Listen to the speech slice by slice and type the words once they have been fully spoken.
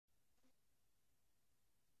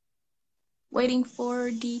Waiting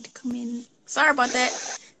for D to come in. Sorry about that.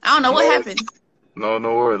 I don't know what No, happened.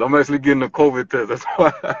 no worries. I'm actually getting a COVID test. That's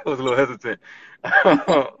why I was a little hesitant.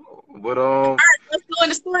 But Let's go in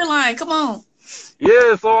the storyline. Come on.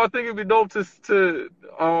 yeah. So I think it'd be dope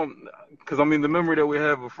because I mean the memory that we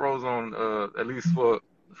have of Frozone, at least for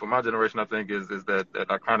my generation, I think is that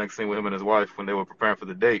iconic scene with him and his wife when they were preparing for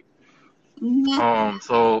the date. Hmm.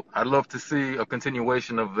 So I'd love to see a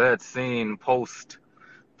continuation of that scene post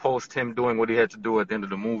him doing what he had to do at the end of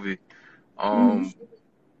the movie. Hmm. Um,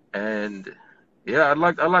 and yeah, I'd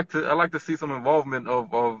like to see some involvement of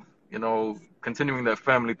continuing that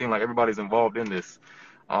family thing, like everybody's involved in this.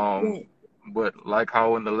 Um, Yeah. but like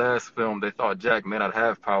how in the last film they thought Jack may not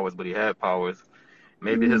have powers, but he had powers.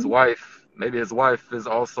 Hmm. Maybe his wife is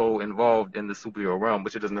also involved in the superhero realm,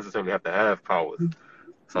 but she doesn't necessarily have to have powers.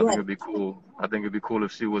 So I think Right. it'd be cool. I think it'd be cool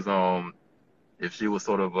if she was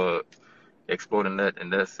sort of exploring that in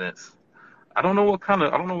that sense. I don't know what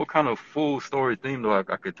kind of full story theme though I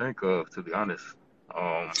could think of, to be honest.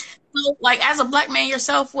 Um, So, like, as a black man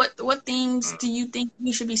yourself, what things do you think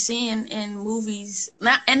we should be seeing in movies?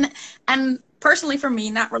 Not and personally for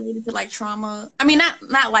me, not related to like trauma. I mean,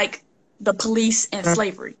 not like the police and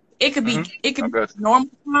slavery. hmm It could I be got normal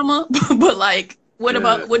trauma, but like, you. Yeah,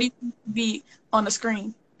 what do you think would be on the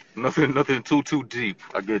screen? nothing too deep.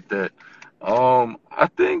 I get that. I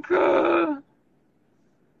think so.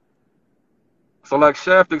 Like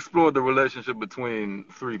Shaft explored the relationship between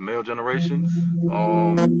three male generations.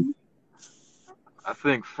 Mhm. I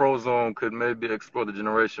think Frozone could maybe explore the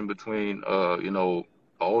generation between an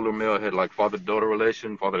older male had like father daughter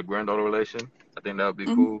relation, father to granddaughter relation. I think that would be Mhm.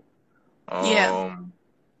 cool. Yeah. Um,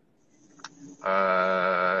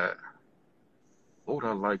 uh, what would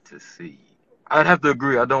I like to see? I'd have to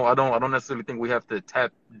agree. I don't necessarily think we have to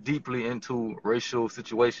tap deeply into racial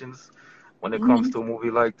situations when it comes Hmm. to a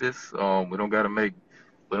movie like this. We don't gotta make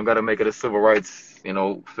it a civil rights,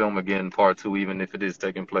 film again, part two, even if it is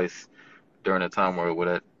taking place during a time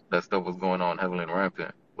where that stuff was going on heavily and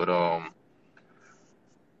rampant. But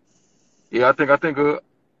yeah,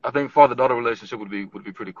 I think father daughter relationship would be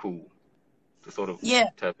pretty cool to sort of Yeah.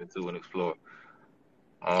 tap into and explore.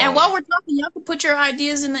 And while Um, we're talking, y'all can put your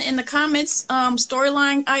ideas in the comments,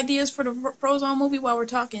 storyline ideas for the Frozone movie while we're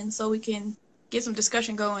talking, so we can get some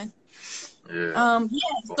discussion going. yeah.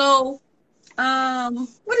 Yeah. So,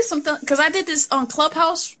 what is something? Because I did this on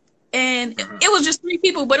Clubhouse, and Mhm. it was just three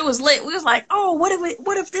people, but it was lit. We was like, oh, what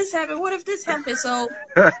if this happened? What if this happened? So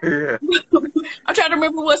Yeah. I'm trying to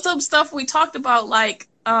remember what some stuff we talked about, like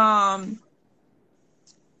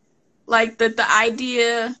the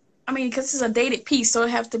idea. I mean, because it's a dated piece, so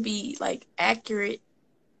it have to be like accurate.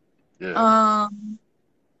 Yeah. Um,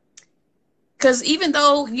 because even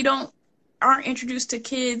though you don't aren't introduced to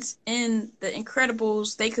kids in The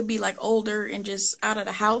Incredibles, they could be like older and just out of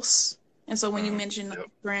the house. And so when you Mhm. mention like Yep.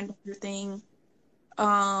 the granddaughter thing,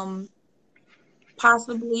 um,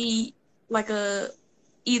 possibly like a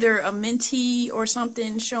either a mentee or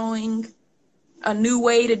something showing a new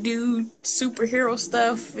way to do superhero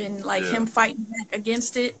stuff and like Yeah. him fighting back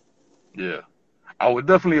against it. Yeah. I would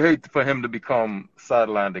definitely hate for him to become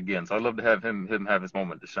sidelined again. So I'd love to have him have his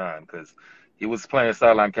moment to shine because he was playing a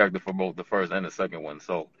sideline character for both the first and the second one.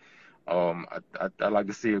 So I'd like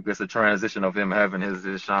to see if there's a transition of him having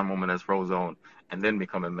his shine moment as Frozone and then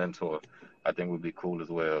becoming mentor. I think would be cool as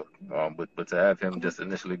well. But to have him just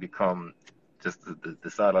initially become just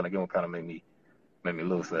the sideline again would kind of make me a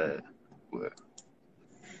little sad. But,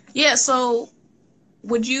 Yeah, so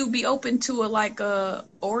would you be open to a like a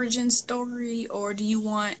origin story, or do you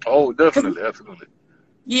want? oh, Cause definitely, absolutely,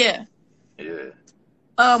 yeah, yeah.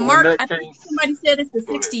 So in Mark, that I think case, somebody said it's the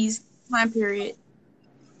go ahead. '60s time period.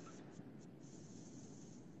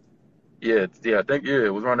 Yeah, I think it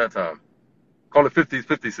was around that time. Call it 50s,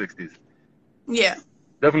 50s, 60s. Yeah,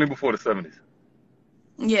 Definitely before the 70s.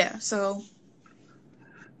 yeah. So,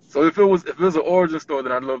 So if it was an origin story,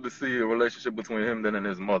 then I'd love to see a relationship between him then and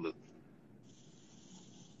his mother.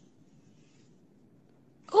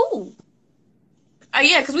 ooh,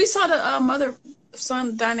 yeah, because we saw the mother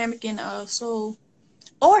son dynamic in so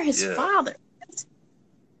or his Yeah, father,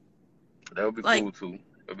 that would be like cool too.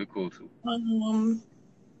 That'd be cool too. um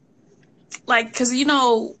because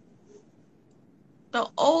the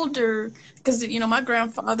older, because my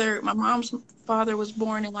grandfather, my mom's father was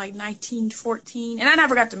born in like 1914, and I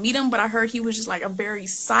never got to meet him, but I heard he was just like a very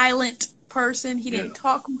silent person. He Yeah. didn't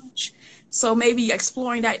talk much. So maybe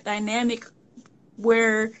exploring that dynamic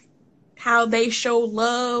where how they show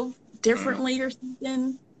love hmm differently or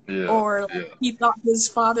something, Yeah. or like, Yeah. he thought his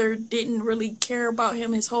father didn't really care about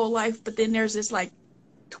him his whole life, but then there's this like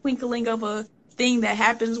twinkling of a thing that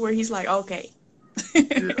happens where he's like, okay.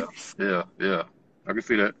 Yeah. I can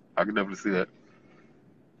see that. I can definitely see that.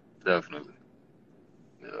 Definitely.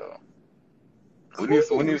 Yeah. Cool.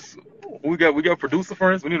 We got producer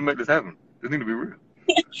friends. We need to make this happen. This need to be real.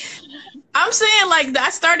 I'm saying, like, I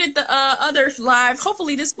started the other live.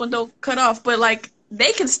 Hopefully this one don't cut off, but like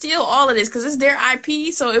they can steal all of this because it's their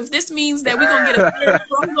IP. So if this means that we're gonna get a third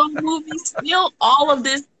Frozen movie, steal all of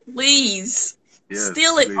this, please. Yes,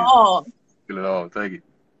 Steal it please. all. Steal it all. Take it.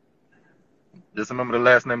 Just remember the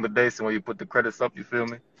last name of the day, so when you put the credits up, you feel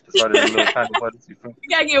me? Just write it in little tiny buttons, you feel me? You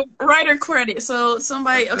gotta give writer credit. So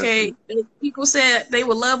somebody, okay, people said they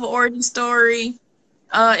would love an origin story.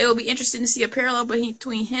 It will be interesting to see a parallel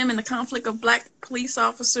between him and the conflict of black police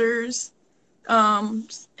officers. Him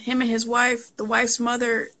and his wife, the wife's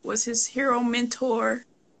mother was his hero mentor.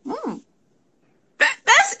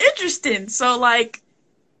 That's interesting. So like,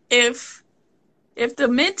 if the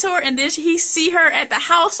mentor and then he see her at the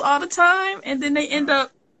house all the time, and then they end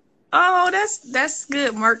up, oh, that's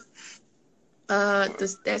good, Mark.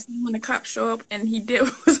 That's when the cops show up and he did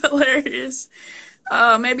was hilarious.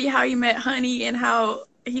 Maybe how he met Honey and how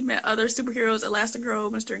he met other superheroes,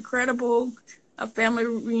 Elastigirl, Mr. Incredible, a family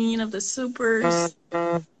reunion of the supers.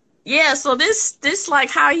 Yeah, so this like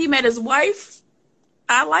how he met his wife.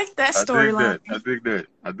 I like that storyline. I dig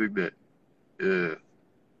that. Yeah.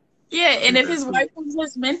 Yeah, and if his wife was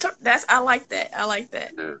his mentor, I like that.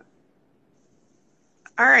 Yeah.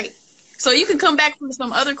 All right. So you can come back with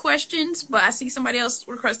some other questions, but I see somebody else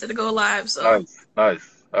requested to go live. So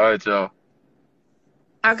Nice. All right, y'all.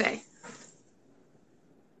 Okay.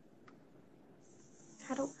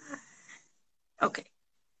 Okay.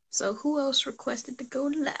 So who else requested to go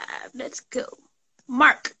live? Let's go.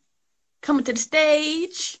 Mark, coming to the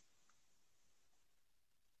stage.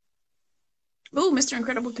 Ooh, Mr.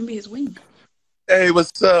 Incredible can be his wing. Hey,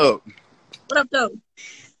 what's up? What up, though?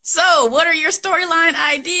 So, what are your storyline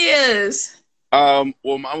ideas? Well,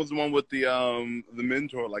 I was the one with the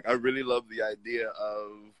mentor. Like, I really love the idea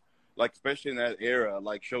of, like, especially in that era,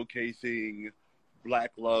 like showcasing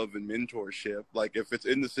black love and mentorship. Like, if it's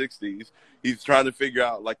in the 60s, he's trying to figure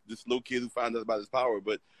out, like, this little kid who found out about his power,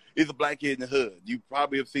 but he's a black kid in the hood. You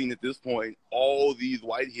probably have seen at this point all these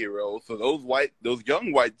white heroes. So those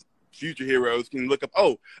young white future heroes can look up,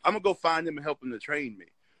 oh, I'm going to go find them and help them to train me.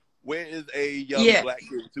 Where is a young black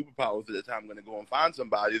kid with superpowers at the time going to go and find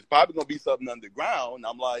somebody? It's probably going to be something underground.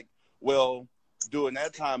 I'm like, well, during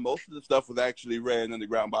that time, most of the stuff was actually ran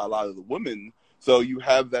underground by a lot of the women. So you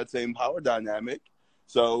have that same power dynamic.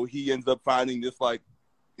 So he ends up finding this, like,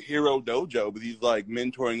 hero dojo, but he's, like,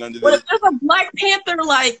 mentoring under this. There's a Black Panther,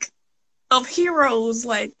 like, of heroes,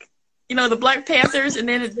 like, you know, the Black Panthers, and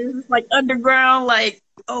then there's, like, underground, like,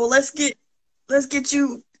 oh, let's get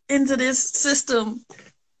you into this system.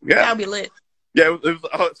 Yeah. That'll be lit. Yeah, it was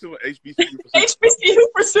HBCU for supers. HBCU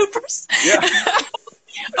for supers. Yeah.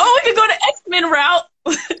 Oh, we could go to X-Men route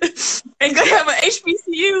and go have an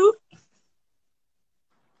HBCU.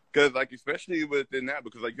 Because, like, especially within that,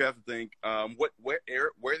 because, like, you have to think, where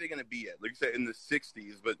are they going to be at? Like you said, in the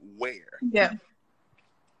 60s, but where? Yeah.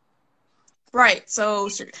 Right. So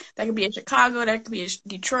that could be in Chicago. That could be in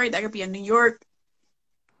Detroit. That could be in New York.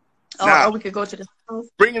 Or we could go to the South.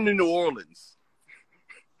 Bring them to New Orleans.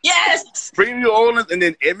 Yes! Bring them to New Orleans, and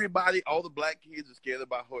then everybody, all the black kids are scared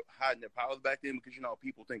about hiding their powers back then because, you know,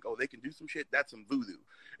 people think, oh, they can do some shit. That's some voodoo.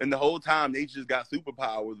 And the whole time, they just got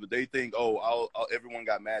superpowers, but they think, oh, everyone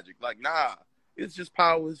got magic. Like, nah, it's just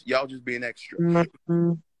powers. Y'all just being extra.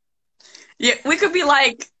 Mm-hmm. Yeah, we could be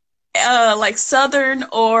like Southern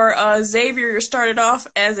or Xavier started off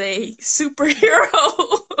as a superhero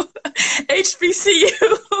HBCU.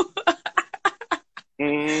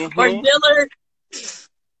 Mm-hmm. Or Dillard.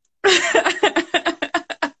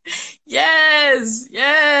 Yes.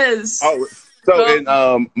 Oh, so and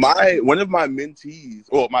one of my mentees,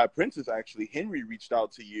 or my apprentice actually, Henry, reached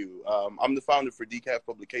out to you. I'm the founder for Decaf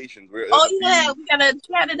Publications. We gotta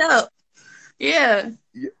chat it up. Yeah.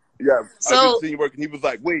 Yeah. So I've been seeing you work, and he was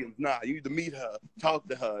like, Williams, nah, you need to meet her, talk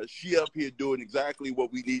to her. She up here doing exactly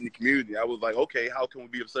what we need in the community. I was like, okay, how can we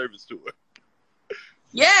be of service to her?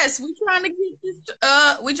 Yes, we're trying to get this.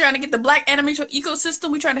 We're trying to get the Black animation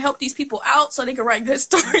ecosystem. We're trying to help these people out so they can write good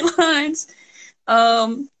storylines.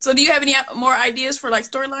 So do you have any more ideas for like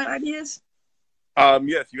storyline ideas?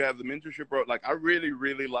 Yes, you have the mentorship role. Like, I really,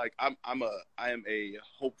 really like. I am a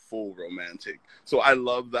hopeful romantic. So I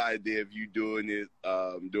love the idea of you doing it,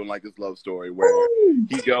 doing like this love story where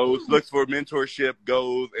he goes, looks for mentorship,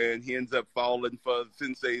 goes, and he ends up falling for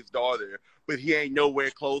Sensei's daughter. But he ain't nowhere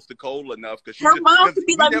close to Cole enough because her mom could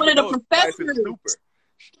be like one of the professors.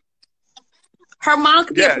 her mom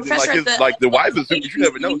could be a Yeah, and then, professor like at the the wife is super. You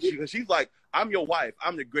never know. HBCU. She's like, I'm your wife.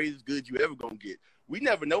 I'm the greatest good you ever gonna get. We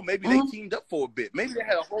never know. Maybe they Mhm. teamed up for a bit. Maybe they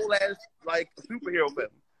had a whole ass like superhero film.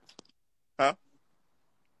 Huh?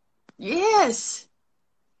 Yes.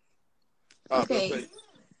 Bill Okay. Clinton.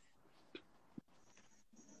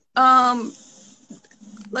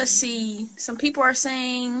 Let's see. Some people are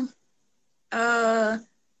saying, I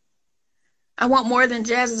want more than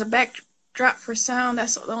jazz as a backdrop for sound.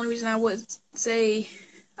 That's the only reason I would say,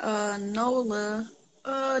 Nola.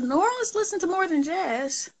 New Orleans listen to more than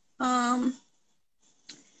jazz.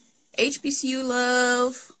 HBCU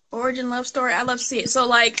love, origin love story. I love to see it. So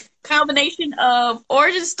like combination of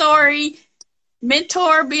origin story,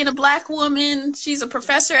 mentor being a black woman. She's a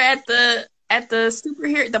professor at the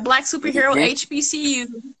superhero, the black superhero Mhm. HBCU,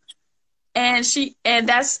 and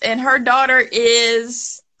her daughter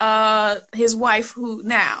is his wife. Who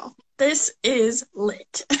now? This is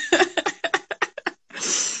lit.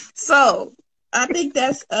 So I think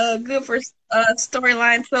that's good for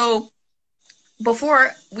storyline. So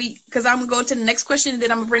before because I'm gonna go to the next question, and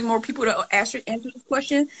then I'm gonna bring more people to answer this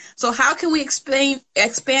question. So how can we expand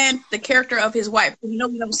the character of his wife? We know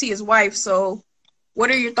we don't see his wife. So what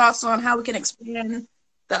are your thoughts on how we can expand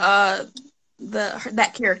that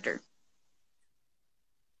character?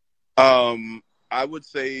 I would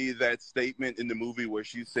say that statement in the movie where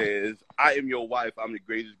she says, "I am your wife. I'm the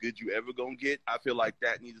greatest good you ever gonna get." I feel like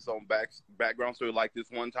that needs its own background story. Like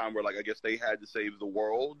this one time where, like, I guess they had to save the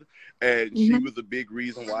world, and she was a big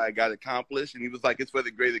reason why it got accomplished. And he was like, "It's for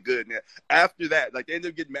the greater good." And after that, like, they end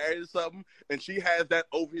up getting married or something, and she has that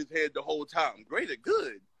over his head the whole time. Greater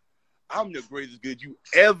good. I'm the greatest good you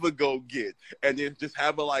ever go get, and then just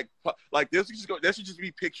have a like there should just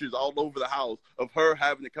be pictures all over the house of her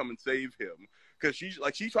having to come and save him. Because she's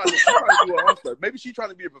trying to do her own stuff. Maybe she's trying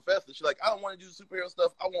to be a professor. She's like, I don't want to do superhero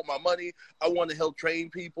stuff. I want my money. I want to help train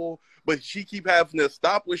people. But she keep having to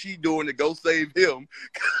stop what she's doing to go save him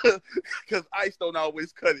because ice don't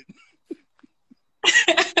always cut it.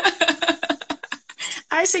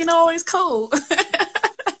 Ice ain't always cold.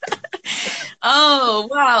 Oh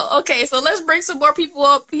wow. Okay, so let's bring some more people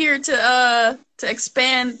up here to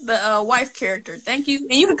expand the wife character. Thank you,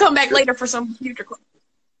 and you can come back later for some future questions.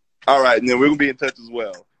 All right, and then we're gonna be in touch as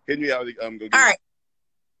well. Hit me out. All right.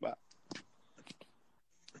 Bye.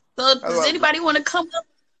 So does anybody want to come up?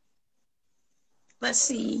 Let's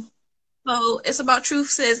see. So It's About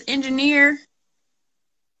Truth says engineer.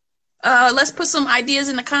 Let's put some ideas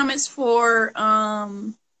in the comments for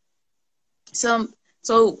some.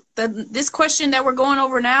 So this question that we're going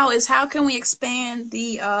over now is how can we expand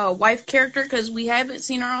the wife character, because we haven't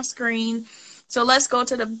seen her on screen. So let's go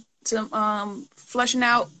to fleshing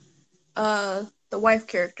out the wife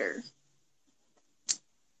character.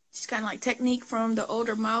 She's kind of like Technique from the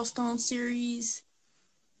older Milestone series.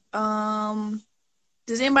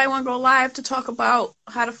 Does anybody want to go live to talk about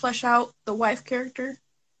how to flesh out the wife character?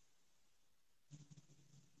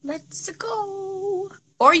 Let's go.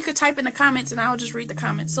 Or you could type in the comments and I'll just read the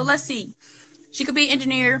comments. So let's see. She could be an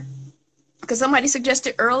engineer, because somebody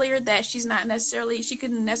suggested earlier that she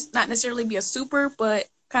could not necessarily be a super, but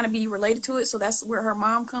kind of be related to it. So that's where her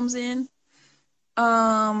mom comes in.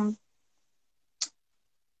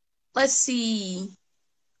 Let's see.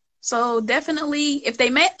 So definitely, if they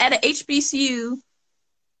met at a HBCU,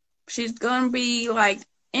 she's going to be like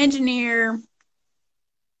engineer,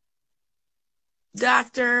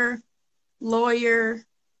 doctor, lawyer.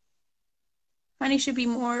 Honey should be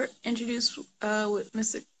more introduced with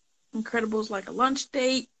Mr. Incredible's like a lunch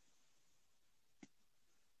date.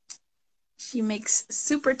 She makes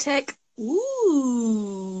super tech,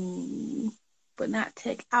 but not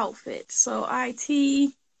tech outfits. So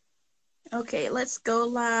IT. Okay, let's go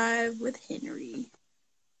live with Henry.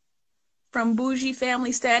 From bougie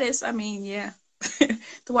family status, I mean, yeah.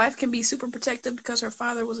 The wife can be super protective because her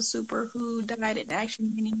father was a super who died in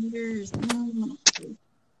action many years.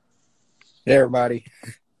 Hey, everybody.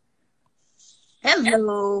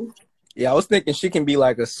 Hello. Yeah, I was thinking she can be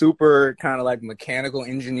like a super kind of like mechanical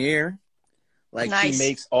engineer. Like nice. She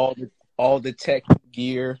makes all the tech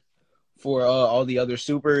gear for all the other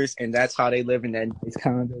supers, and that's how they live in that nice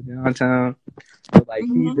condo downtown. So, like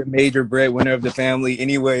she's the major breadwinner of the family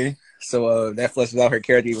anyway. So that fleshes out her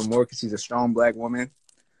character even more because she's a strong black woman.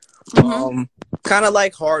 Kind of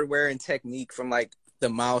like Hardware and Technique from like the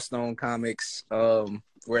Milestone comics,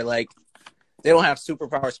 where like they don't have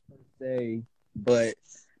superpowers per se, but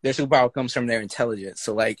their superpower comes from their intelligence.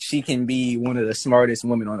 So like she can be one of the smartest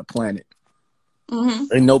women on the planet.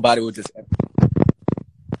 And nobody would just.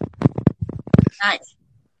 Nice.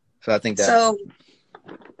 So I think that. So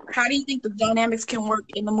How do you think the dynamics can work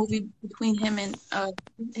in the movie between him and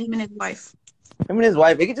his wife? Him and his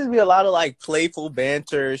wife, it could just be a lot of like playful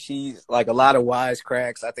banter. She's like a lot of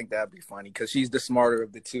wisecracks. I think that'd be funny because she's the smarter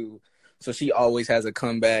of the two. So she always has a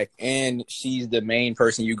comeback, and she's the main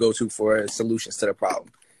person you go to for solutions to the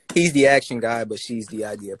problem. He's the action guy, but she's the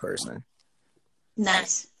idea person.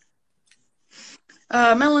 Nice.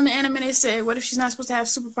 Melon Animated said, "What if she's not supposed to have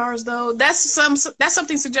superpowers, though?" That's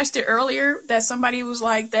something suggested earlier that somebody was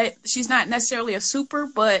like that she's not necessarily a super,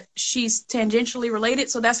 but she's tangentially related.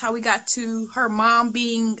 So that's how we got to her mom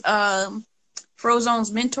being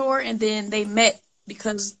Frozone's mentor, and then they met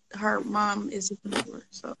because her mom is a mentor.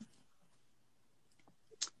 So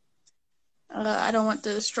I don't want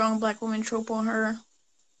the strong black woman trope on her.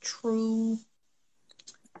 True.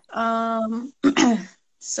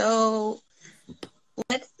 So.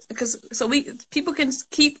 People can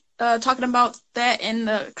keep talking about that in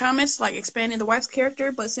the comments, like expanding the wife's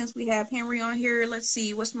character. But since we have Henry on here, let's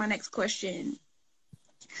see. What's my next question?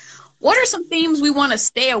 What are some themes we want to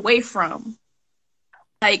stay away from?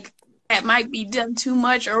 Like that might be done too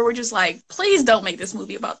much, or we're just like, please don't make this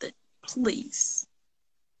movie about that. Please.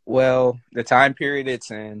 Well, the time period it's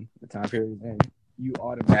in, you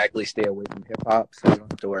automatically stay away from hip hop, so you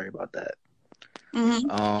don't have to worry about that.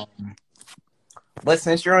 Mm-hmm. But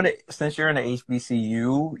since you're in the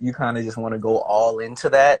HBCU, you kind of just want to go all into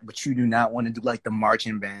that, but you do not want to do like the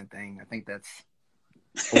marching band thing. I think that's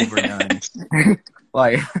overdone.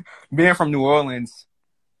 Like being from New Orleans,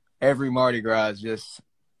 every Mardi Gras is just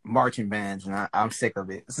marching bands, and I'm sick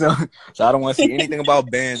of it. So I don't want to see anything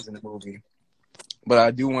about bands in the movie. But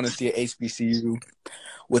I do want to see an HBCU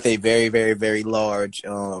with a very, very, very large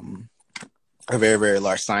a very, very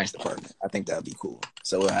large science department. I think that would be cool.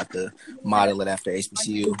 So we'll have to model it after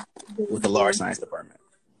HBCU with a large science department.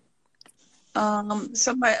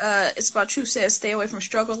 Somebody, it's about Truth says, stay away from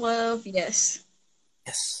struggle love. Yes.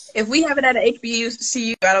 Yes. If we have it at an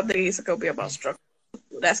HBCU, I don't think it's going to be about struggle.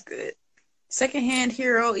 That's good. Secondhand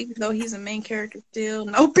hero, even though he's a main character still.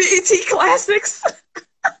 No BET classics.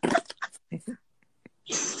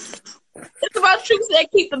 It's about Truth that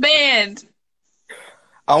keep the band.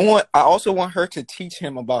 I also want her to teach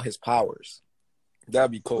him about his powers.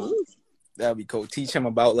 That'd be cool. Ooh. That'd be cool. Teach him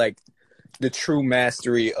about like the true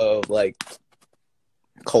mastery of like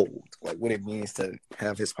cold, like what it means to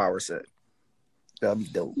have his power set. That'd be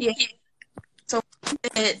dope. Yeah. So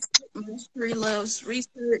Mystery loves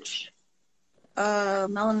research.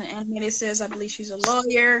 Melanin Animated says, I believe she's a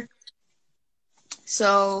lawyer.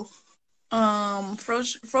 So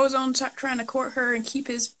Frozone trying to court her and keep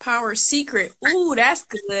his power secret. Ooh, that's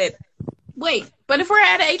good. Wait, but if we're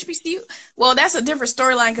at a HBCU, well, that's a different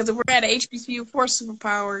storyline because if we're at a HBCU for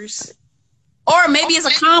superpowers, or maybe it's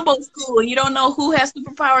a combo school and you don't know who has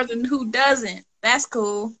superpowers and who doesn't. That's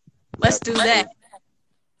cool. Let's do that.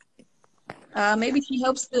 Maybe she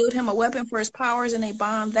helps build him a weapon for his powers and they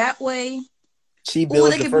bond that way. She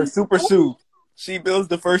builds the first super suit. She builds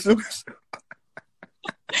the first super suit.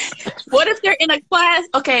 What if they're in a class?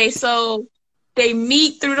 Okay, so they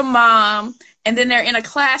meet through the mom, and then they're in a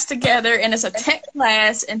class together, and it's a tech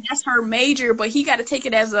class, and that's her major, but he got to take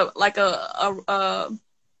it as like an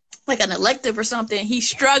elective or something. He's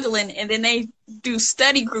struggling, and then they do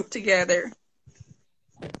study group together,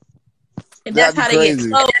 and that's how they get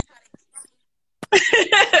close.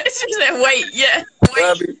 She said, "Wait, yeah, wait."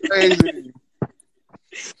 That'd be crazy.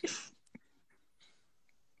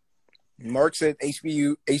 Mark said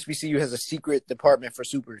HBCU has a secret department for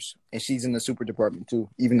supers, and she's in the super department too,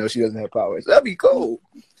 even though she doesn't have powers. That'd be cool.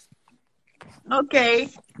 Okay,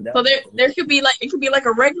 so there could be like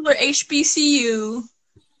a regular HBCU.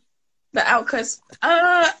 The outcuts.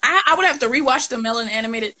 I would have to rewatch the Melon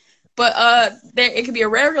Animated, but it could be a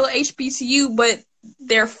regular HBCU, but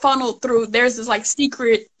they're funneled through. There's this like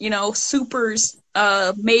secret, supers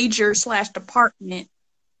major / department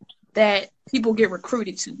that people get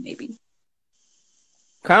recruited to, maybe.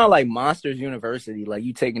 Kind of like Monsters University, like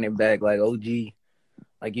you taking it back, like OG,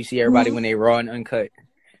 like you see everybody when they raw and uncut.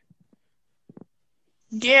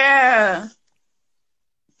 Yeah,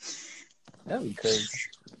 that'd be crazy.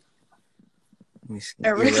 Let me see.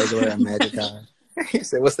 Irregular Magic Eye. He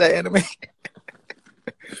said, "What's that anime?"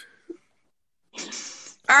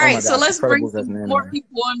 All right, so let's bring some more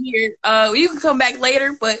people on here. You can come back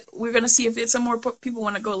later, but we're gonna see if some more people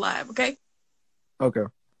want to go live. Okay. Okay.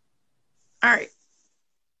 All right.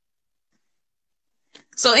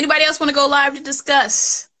 So anybody else want to go live to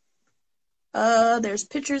discuss? There's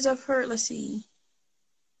pictures of her. Let's see.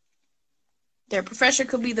 Their professor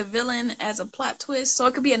could be the villain as a plot twist, so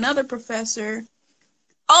it could be another professor.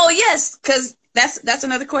 Oh yes, because that's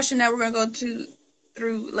another question that we're gonna go to.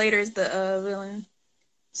 through later is the villain.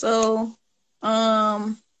 So,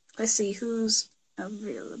 let's see who's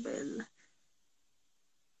available.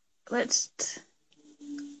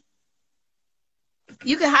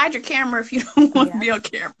 You can hide your camera if you don't want to be on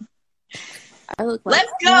camera. I look like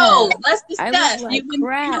Let's go. crap. Let's discuss. I look like You've been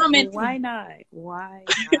crap. commenting. Why not? Why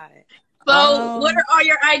not? So, what are all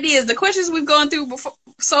your ideas? The questions we've gone through before,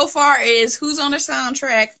 so far is who's on the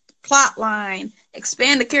soundtrack, plot line,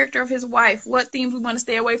 expand the character of his wife, what themes we want to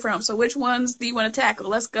stay away from. So, which ones do you want to tackle?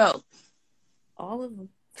 Let's go. All of them.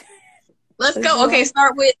 Let's go. Okay,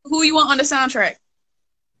 start with who you want on the soundtrack.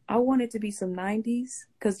 I want it to be some 90s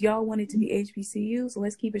because y'all want it to be HBCU. So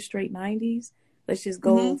let's keep it straight 90s. Let's just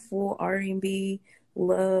go full R&B,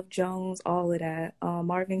 Love, Jones, all of that.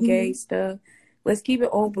 Marvin Gaye stuff. Let's keep it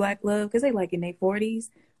old black love because they like in their 40s.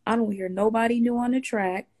 I don't hear nobody new on the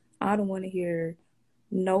track. I don't want to hear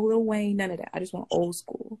no Lil Wayne, none of that. I just want old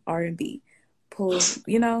school R&B. Pull,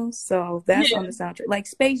 so that's on the soundtrack. Like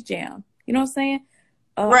Space Jam. You know what I'm saying?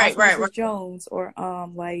 Right. Jones or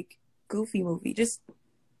like Goofy movie. Just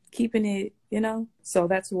keeping it, So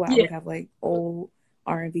that's who I would have, like old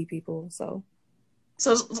R&B people. So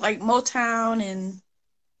it's like Motown and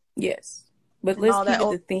yes. But let's keep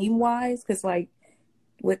it the theme wise, because like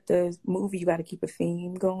with the movie, you got to keep a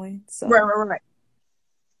theme going. So right.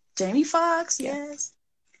 Jamie Foxx, yes.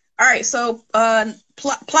 All right, so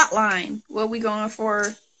plot line. What are we going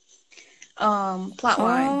for? Plot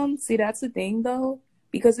line. See, that's the thing though,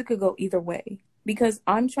 because it could go either way. Because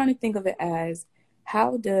I'm trying to think of it as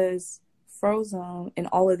how does Frozone and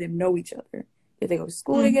all of them know each other? Did they go to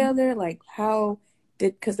school together? Like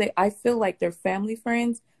because I feel like they're family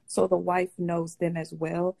friends. So the wife knows them as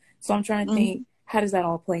well. So I'm trying to think, how does that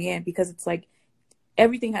all play in? Because it's like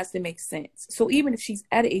everything has to make sense. So even if she's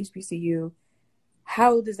at an HBCU,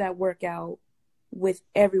 how does that work out with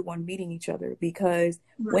everyone meeting each other? Because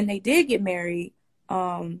when they did get married,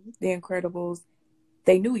 the Incredibles,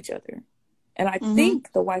 they knew each other. And I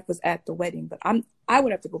think the wife was at the wedding, but I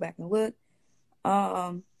would have to go back and look.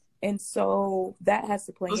 And so that has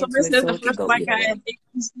to play into it. So it could go either way.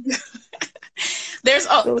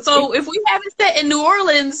 So if we have it set in New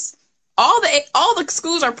Orleans, all the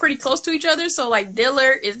schools are pretty close to each other. So like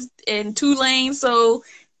Dillard is in Tulane, so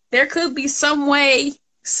there could be some way,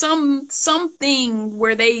 something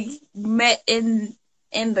where they met in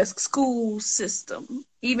the school system,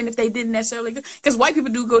 even if they didn't necessarily go. Because white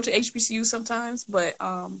people do go to HBCU sometimes, but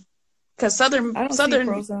because I don't see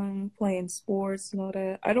Frozone playing sports and all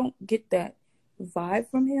that. I don't get that vibe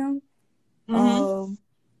from him.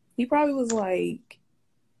 He probably was like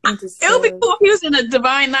into it would be cool if he was in a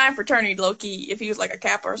Divine Nine fraternity, low key, if he was like a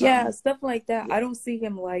Kappa or something. Yeah, stuff like that. I don't see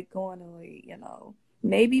him like going to like,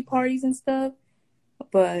 maybe parties and stuff,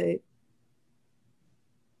 but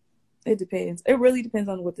it depends. It really depends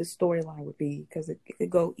on what the storyline would be, because it could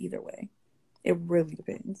go either way. It really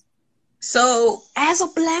depends. So, as a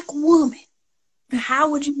black woman,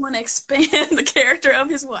 how would you want to expand the character of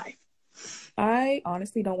his wife? I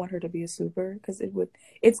honestly don't want her to be a super, because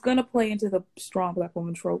it's going to play into the strong black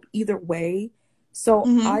woman trope either way. So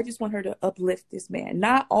I just want her to uplift this man,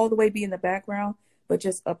 not all the way be in the background, but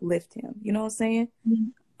just uplift him. You know what I'm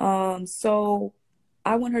saying? So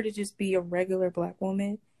I want her to just be a regular black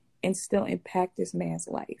woman and still impact this man's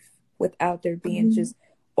life without there being just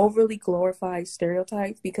overly glorified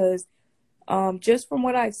stereotypes, because just from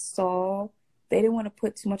what I saw, they didn't want to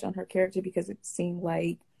put too much on her character because it seemed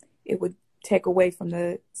like it would take away from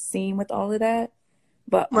the scene with all of that.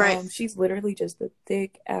 But she's literally just a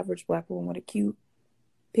thick, average black woman with a cute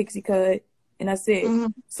pixie cut, and that's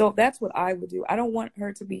it. So that's what I would do. I don't want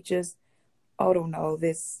her to be just,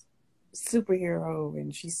 this superhero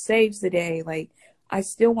and she saves the day. Like, I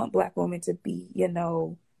still want black women to be,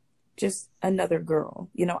 just another girl.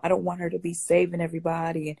 I don't want her to be saving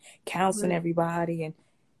everybody and counseling everybody, and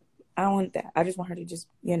I don't want that. I just want her to just,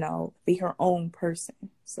 be her own person.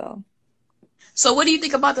 So what do you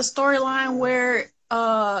think about the storyline where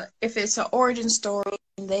if it's an origin story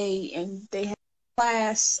and they have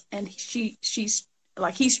class and she's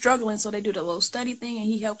like, he's struggling, so they do the little study thing and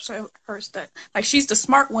he helps her study. Like, she's the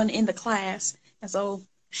smart one in the class, and so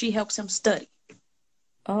she helps him study.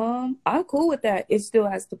 I'm cool with that. It still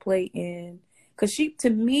has to play in, because to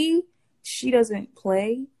me, she doesn't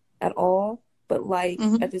play at all, but like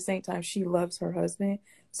at the same time, she loves her husband.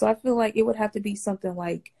 So I feel like it would have to be something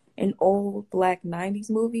like an old black 90s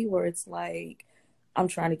movie where it's like, I'm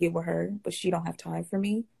trying to get with her, but she don't have time for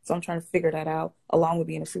me. So I'm trying to figure that out along with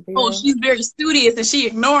being a superhero. Oh, she's very studious and she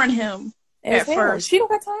ignoring him at first. She don't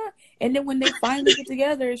got time. And then when they finally get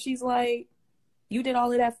together, she's like, you did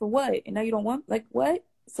all of that for what? And now you don't want, like, what?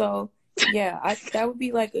 So Yeah, that would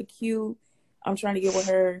be like a cute. I'm trying to get with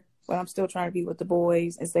her, but I'm still trying to be with the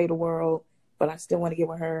boys and save the world. But I still want to get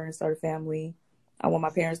with her and start a family. I want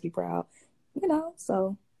my parents to be proud,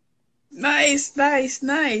 So Nice.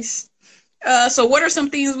 So what are some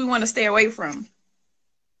things we want to stay away from?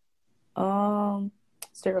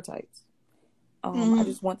 Stereotypes. I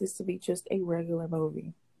just want this to be just a regular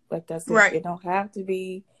movie. Like that's it. Right. It don't have to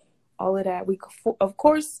be all of that. Of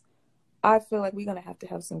course, I feel like we're gonna have to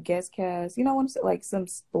have some guest cast. You know what I'm saying? Like some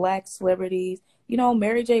black celebrities.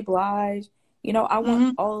 Mary J. Blige. I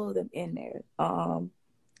want all of them in there.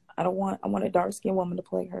 I want a dark skinned woman to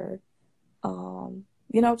play her.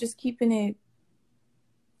 Just keeping it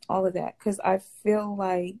all of that, because I feel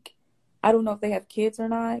like I don't know if they have kids or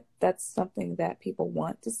not. That's something that people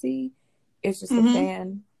want to see. It's just a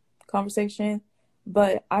fan conversation,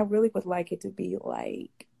 but I really would like it to be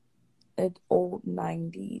like an old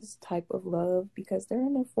 90s type of love, because they're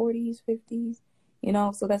in their 40s, 50s,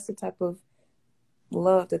 so that's the type of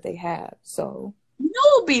love that they have. So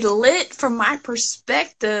it'll be lit from my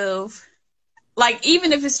perspective. Like,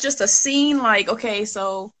 even if it's just a scene, like, okay,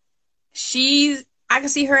 so I can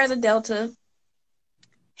see her as a Delta,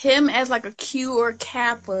 him as like a Q or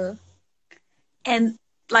Kappa, and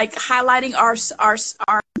like highlighting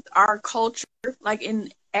our culture, like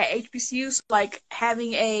at HBCUs, like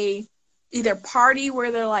having a either party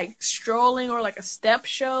where they're like strolling or like a step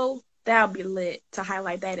show. That would be lit to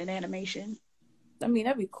highlight that in animation. I mean,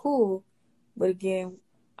 that'd be cool, but again,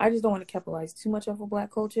 I just don't want to capitalize too much off of black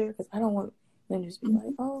culture, because I don't want them to just be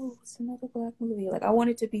like, oh, it's another black movie. Like, I want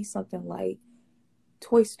it to be something like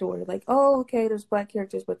Toy Story. Like, oh, okay, there's black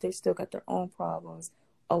characters, but they still got their own problems,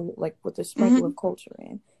 like with the sprinkle of culture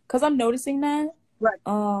in. Because I'm noticing that, right?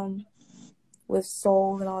 With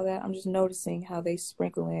Soul and all that, I'm just noticing how they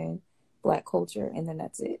sprinkle in black culture, and then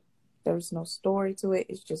that's it. There's no story to it.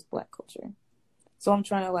 It's just black culture. So I'm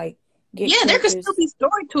trying to like get there could still be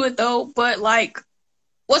story to it though, but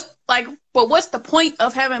what's the point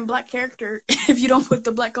of having black character if you don't put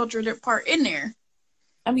the black culture part in there?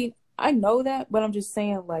 I mean, I know that, but I'm just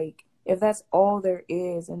saying, like, if that's all there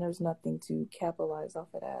is and there's nothing to capitalize off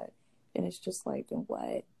of that, then it's just like, then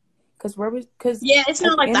what? Because it's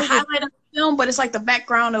not like the highlight of the film, but it's like the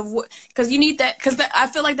background of what, because you need that, because I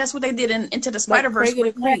feel like that's what they did in Into the Spider-Verse. Like Craig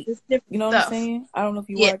of the Creek. You know what I'm saying? I don't know if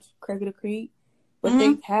you watch Craig of the Creek, but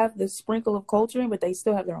they have the sprinkle of culture, but they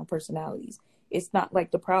still have their own personalities. It's not like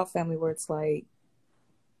the Proud Family where it's like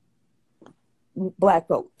black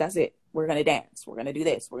folk. That's it. We're gonna dance. We're gonna do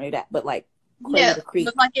this. We're gonna do that. But like, but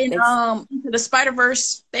like in Into the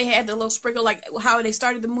Spider-Verse, they had the little sprinkle, like how they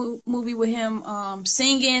started the movie with him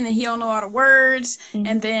singing and he don't know all the words,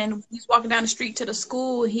 and then he's walking down the street to the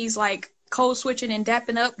school. He's like code switching and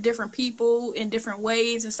dapping up different people in different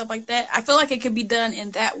ways and stuff like that. I feel like it could be done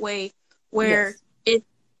in that way, where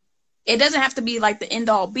it doesn't have to be like the end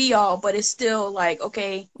all be all, but it's still like,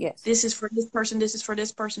 okay, this is for this person, this is for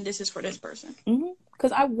this person, this is for this person.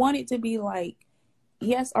 Because I want it to be like,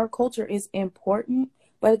 yes, our culture is important,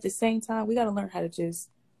 but at the same time, we got to learn how to just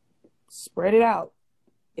spread it out.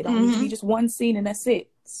 It don't need to be just one scene and that's it.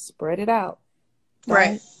 Spread it out.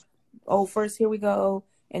 Right. First here we go,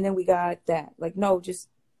 and then we got that. Like, no, just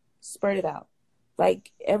spread it out.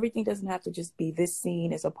 Like, everything doesn't have to just be this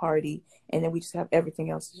scene as a party, and then we just have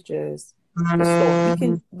everything else is just the story. We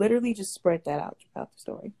can literally just spread that out throughout the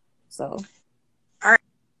story. So, all right,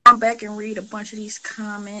 I'll back and read a bunch of these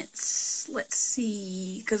comments. Let's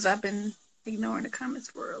see, because I've been ignoring the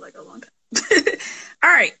comments for like a long time.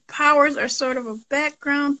 All right, powers are sort of a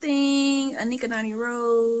background thing. Anika Nani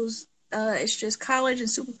Rose, it's just college and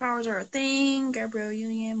superpowers are a thing. Gabrielle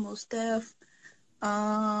Union, Mos Def.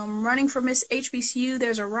 Running for Miss HBCU,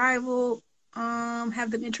 there's a rival.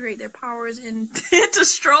 Have them integrate their powers into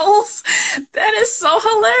strolls. That is so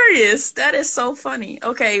hilarious. That is so funny.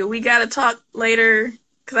 Okay, we gotta talk later,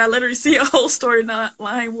 because I literally see a whole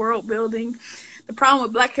storyline world building. The problem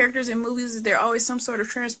with black characters in movies is there always some sort of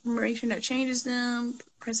transformation that changes them.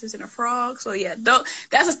 Princess and a Frog. So yeah,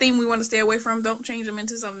 that's a theme we want to stay away from. Don't change them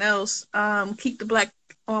into something else. Keep the black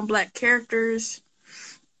characters.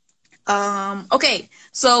 Okay,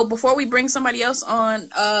 so before we bring somebody else on,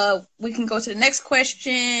 we can go to the next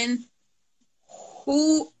question.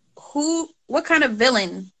 What kind of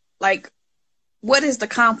villain, like, what is the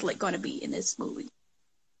conflict going to be in this movie?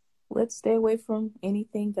 Let's stay away from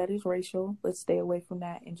anything that is racial. Let's stay away from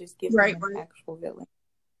that and just give them an actual villain.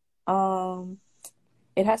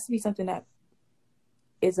 It has to be something that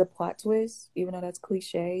is a plot twist, even though that's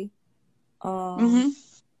cliche. I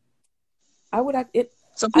would have it.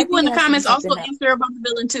 So people in the comments also answer about the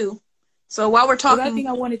villain too. So while we're talking, I think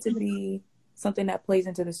I want it to be something that plays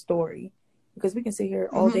into the story. Because we can sit here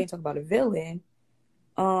all day and talk about a villain,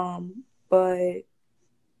 but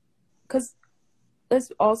because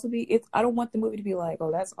let's also be, I don't want the movie to be like,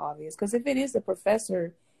 oh, that's obvious. Because if it is the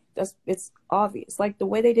professor, it's obvious. Like the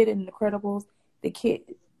way they did it in Incredibles, the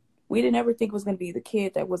kid, we didn't ever think it was going to be the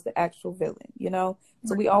kid that was the actual villain, you know?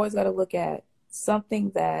 So we always got to look at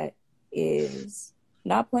something that is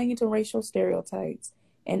not playing into racial stereotypes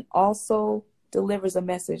and also delivers a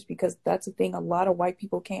message, because that's the thing a lot of white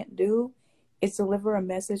people can't do, is deliver a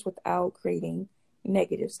message without creating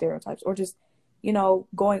negative stereotypes or just, you know,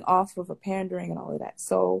 going off of a pandering and all of that.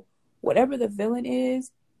 So whatever the villain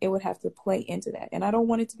is, it would have to play into that. And I don't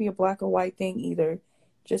want it to be a black or white thing either,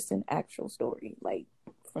 just an actual story. Like,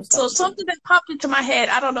 so something that popped into my head,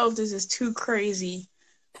 I don't know if this is too crazy,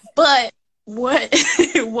 but what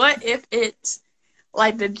if it's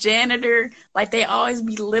like the janitor, like they always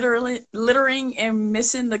be littering and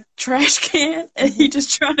missing the trash can, and he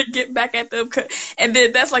just trying to get back at them, and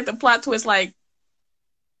then that's like the plot twist, like,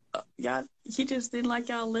 y'all, he just didn't like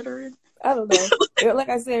y'all littering. I don't know. Like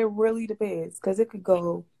I said, it really depends, because it could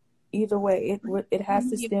go either way. It has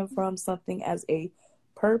to stem from something as a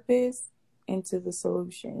purpose into the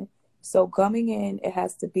solution. So coming in, it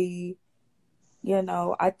has to be, you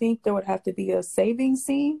know, I think there would have to be a saving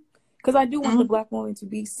scene, because I do want the black woman to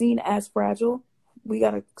be seen as fragile. We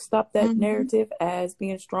got to stop that narrative as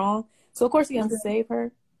being strong. So of course he has to save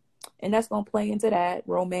her, and that's going to play into that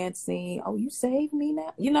romance scene. Oh, you saved me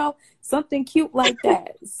now, you know, something cute like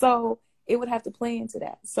that. So it would have to play into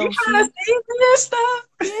that. So you trying to save me and stuff?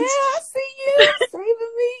 Yeah, I see you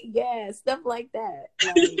saving me. Yeah, stuff like that.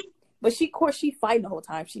 Like, but of course, she fighting the whole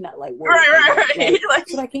time. She not like worried. Right. Like,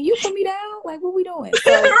 she's like, can you put me down? Like, what we doing?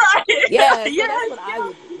 So, right. Yeah, so that's what I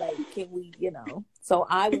would do. Like, can we, you know? So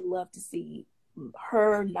I would love to see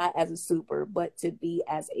her not as a super, but to be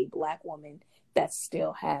as a black woman that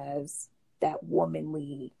still has that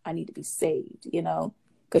womanly, I need to be saved, you know?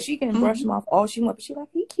 Because she can brush him off all she wants, but she like,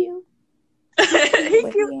 he cute. He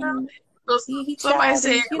cute. He somebody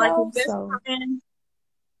said, you like, know, his best friend,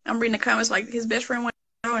 I'm reading the comments, like, his best friend went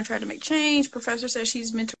out and tried to make change. Professor says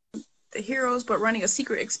she's mentoring the heroes, but running a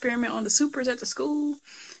secret experiment on the supers at the school,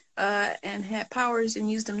 and had powers and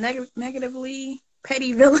used them negatively.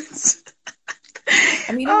 Petty villains.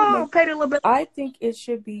 I mean, petty little bit. I think it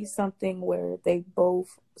should be something where they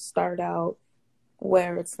both start out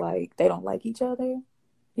where it's like they don't like each other,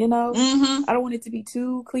 you know? I don't want it to be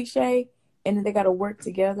too cliche, and then they got to work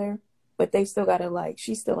together, but they still got to, like,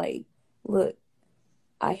 she's still like, look,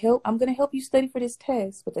 I'm going to help you study for this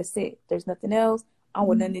test, but that's it. There's nothing else. I don't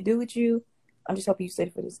want nothing to do with you. I'm just helping you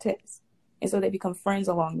study for this test. And so they become friends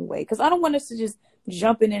along the way. Because I don't want us to just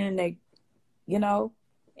jump in and they, you know,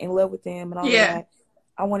 in love with them and all that.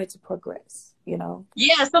 I want it to progress, you know?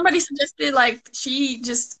 Yeah, somebody suggested, like, she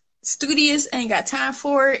just studious, ain't got time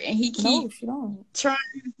for it, and he keep trying,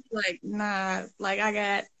 like, nah, like, I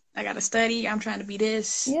got to study. I'm trying to be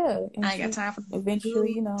this. Yeah. I ain't got time for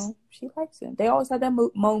eventually, you know, she likes him. They always have that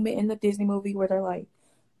moment in the Disney movie where they're like,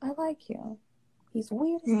 I like him. He's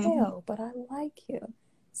weird as hell, but I like him.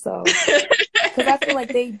 So, because I feel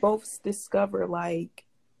like they both discover, like,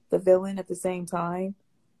 the villain at the same time.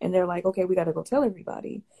 And they're like, okay, we got to go tell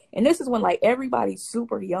everybody. And this is when, like, everybody's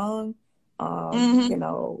super young. You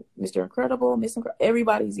know, Mr. Incredible, Miss Incredible,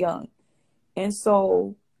 everybody's young. And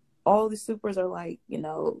so all the supers are like, you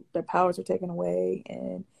know, their powers are taken away.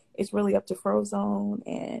 And it's really up to Frozone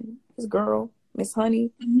and his girl, Miss Honey,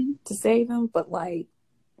 to save him. But, like,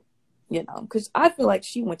 you know, because I feel like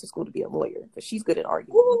she went to school to be a lawyer because she's good at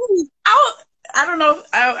arguing. Ooh, I don't know.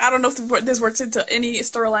 I don't know if this works into any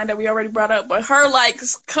storyline that we already brought up, but her, like,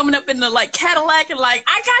 coming up in the, like, Cadillac and, like,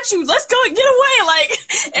 I got you. Let's go, get away,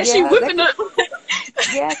 like, and she whipping up.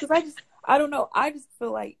 Yeah, because I don't know. I just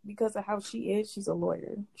feel like because of how she is, she's a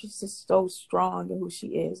lawyer. She's just so strong in who she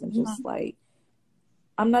is, and just like,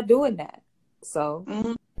 I'm not doing that. So,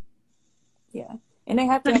 yeah. And they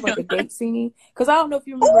have to have, like, a date scene. Because I don't know if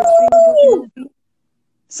you remember Extremely Goofy movie.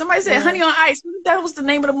 Somebody said Honey on Ice. That was the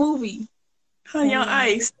name of the movie. Honey on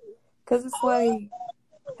Ice. Because it's like,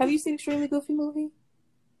 have you seen Extremely Goofy movie?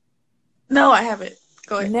 No, I haven't.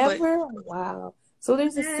 Go ahead. Never? Wow. So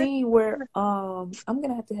there's a scene where I'm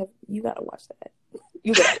gonna have you gotta watch that.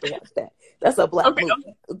 You gotta have to watch that. That's a black movie.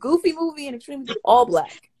 Okay. A Goofy movie and Extremely Goofy, all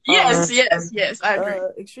black. Yes, I agree.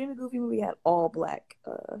 Extremely Goofy movie had all black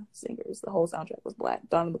singers. The whole soundtrack was black.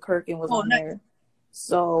 Donna McKirkin was on there.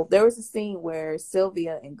 So there was a scene where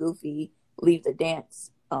Sylvia and Goofy leave the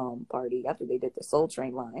dance party after they did the Soul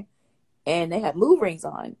Train line, and they had move rings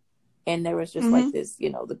on, and there was just like this, you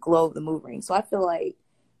know, the glow of the move ring. So I feel like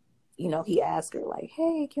you know, he asked her like,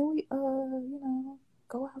 "Hey, can we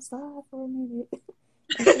go outside for a minute?"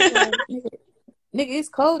 And she's like, nigga, it's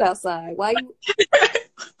cold outside. Why you?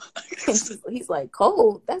 He's like,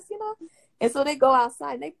 cold. That's And so they go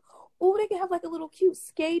outside. And they can have like a little cute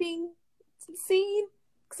skating scene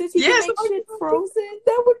since he can make shit frozen.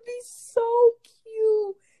 That would be so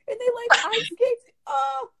cute. And they like ice skates.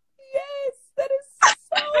 Oh yes, that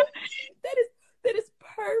is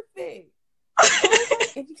perfect.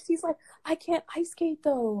 And she's like, I can't ice skate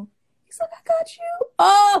though. He's like, I got you.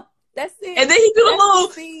 Oh, that's it. And then he do a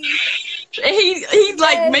little. And he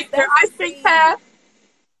like make their ice skate path.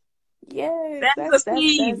 Yes, that's the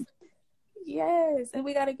scene. Yes, and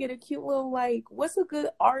we gotta get a cute little like. What's a good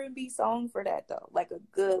R&B song for that though? Like a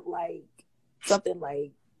good like something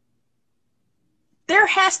like. There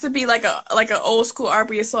has to be like an old school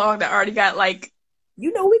R&B song that already got like.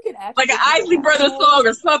 We could actually like an Isley Brothers song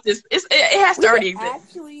or something. It has to already exist.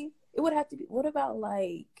 Actually, it would have to be. What about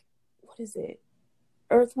like what is it?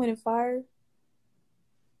 Earth, Wind, and Fire.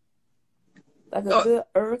 Like a good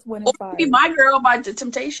Earth, Wind, and Fire. Be My Girl by The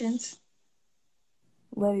Temptations.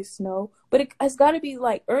 Let It Snow, but it's got to be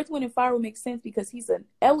like Earth, Wind, and Fire would make sense because he's an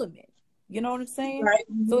element. You know what I'm saying? Right.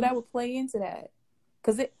 So that would play into that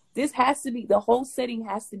because this has to be the whole setting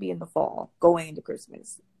has to be in the fall, going into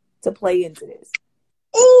Christmas to play into this.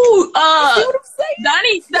 Ooh, you see what I'm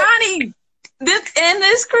saying? Donnie,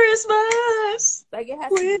 this Christmas. Like it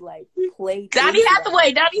has to be like played. Donnie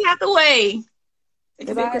Hathaway.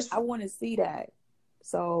 Because I want to see that.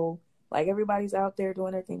 So like everybody's out there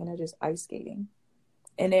doing their thing and they're just ice skating.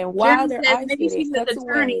 And then while they're ice skating, it cuts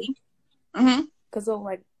away. Because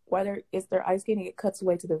like while they're ice skating, it cuts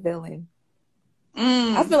away to the villain.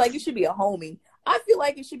 I feel like it should be a homie. I feel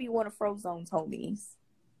like it should be one of Frozone's homies.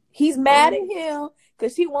 He's mad at him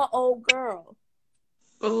because he want old girl.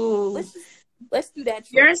 Ooh. Let's do that.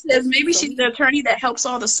 Jaren says maybe she's the attorney that helps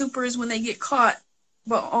all the supers when they get caught,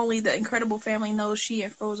 but only the Incredible family knows she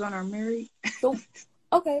and Frozone are married. So,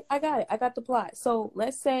 okay, I got it. I got the plot. So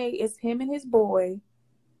let's say it's him and his boy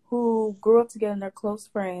who grew up together and they're close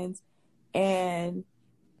friends, and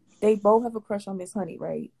they both have a crush on Miss Honey,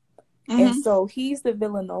 right? And so he's the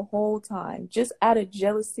villain the whole time, just out of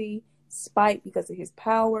jealousy, spite because of his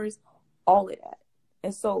powers, all of that.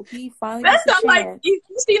 And so he finally that's not like you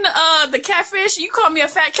seen the catfish. You call me a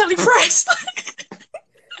fat Kelly Price.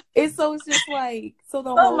 And so it's just like the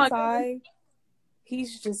whole time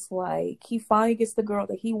he's just like he finally gets the girl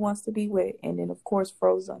that he wants to be with, and then of course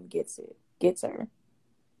Frozone gets her.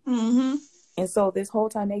 And so this whole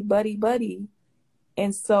time they buddy,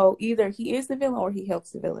 and so either he is the villain or he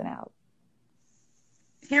helps the villain out.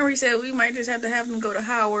 Henry said we might just have to have him go to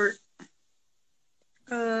Howard.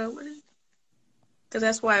 Because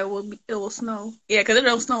that's why it will snow. Yeah, because it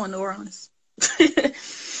don't snow in New Orleans. Y'all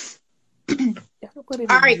can put it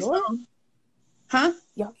in New York. Huh?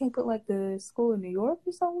 Y'all can't put like the school in New York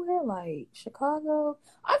or somewhere, like Chicago.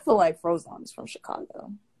 I feel like Frozone is from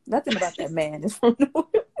Chicago. Nothing about that man is from New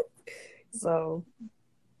York. So,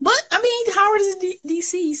 but I mean, Howard is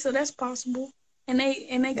DC, so that's possible. And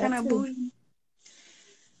they kind of bougie.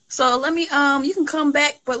 So let me you can come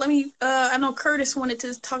back, but let me I know Curtis wanted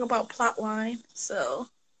to talk about plotline, so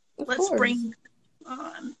let's bring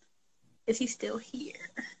on. Is he still here?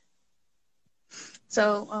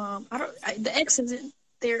 So the X isn't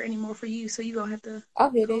there anymore for you, so you gonna have to. I'll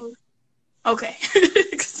hit it. Okay,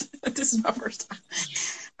 this is my first time.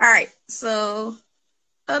 All right, so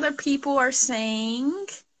other people are saying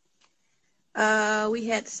we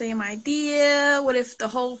had the same idea. What if the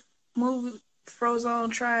whole movie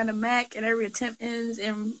Frozone trying to Mac and every attempt ends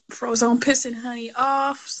in Frozone pissing Honey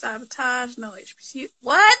off? Sabotage, no HBCU.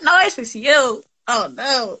 What? No HBCU. Oh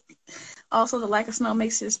no. Also, the lack of snow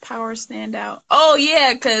makes his power stand out. Oh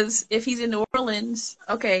yeah, because if he's in New Orleans,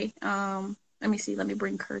 okay. Let me see. Let me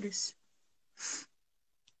bring Curtis.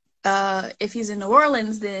 If he's in New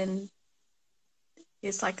Orleans, then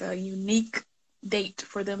it's like a unique date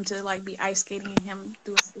for them to like be ice skating and him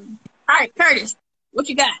do a thing. All right, Curtis, what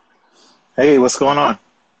you got? Hey, what's going on?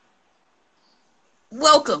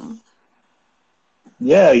 Welcome.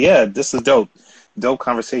 Yeah, this is dope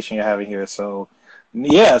conversation you're having here. So,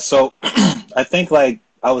 yeah, I think like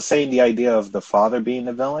I was saying the idea of the father being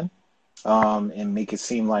the villain, and make it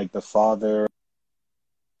seem like the father,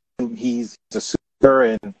 he's a super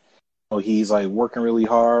and he's like working really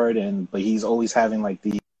hard, but he's always having like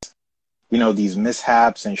these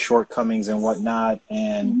mishaps and shortcomings and whatnot,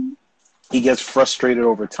 and he gets frustrated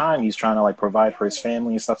over time. He's trying to like provide for his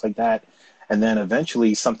family and stuff like that. And then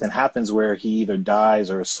eventually something happens where he either dies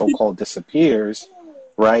or so-called disappears,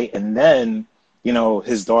 right? And then,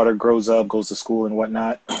 his daughter grows up, goes to school and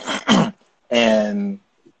whatnot. and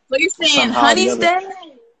So you're saying somehow the Honey's other, dad?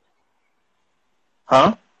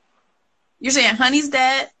 huh? You're saying Honey's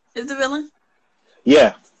dad is the villain?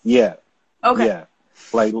 Yeah, yeah, Okay. yeah.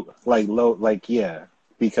 Yeah,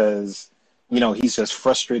 because he's just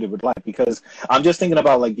frustrated with life. Because I'm just thinking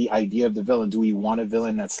about like the idea of the villain. Do we want a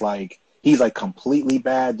villain that's like he's like completely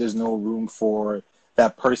bad? There's no room for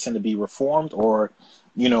that person to be reformed, or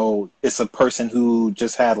it's a person who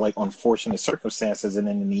just had like unfortunate circumstances, and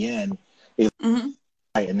then in the end, Mm-hmm.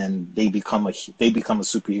 and then they become a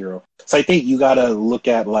superhero. So I think you gotta look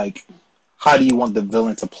at like how do you want the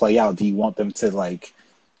villain to play out? Do you want them to like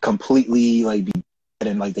completely like be bad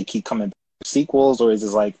and like they keep coming back for sequels, or is it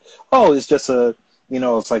like, oh, it's just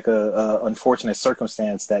it's like a unfortunate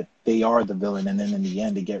circumstance that they are the villain, and then in the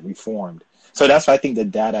end they get reformed. So that's why I think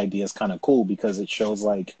that idea is kind of cool, because it shows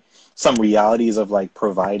like some realities of like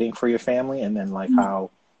providing for your family, and then like how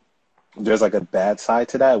there's like a bad side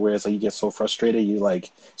to that, whereas like you get so frustrated, you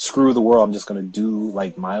like screw the world, I'm just gonna do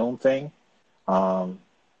like my own thing.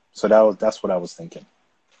 So that's what I was thinking.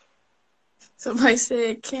 Somebody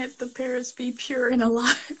said, "Can't the parents be pure and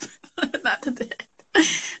alive, not the dead?"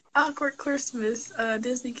 Awkward Christmas.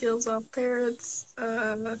 Disney kills off parents.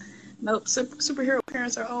 Nope. Superhero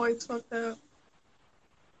parents are always fucked up.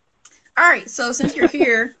 All right. So since you're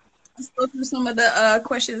here, let's go through some of the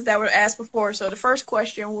questions that were asked before. So the first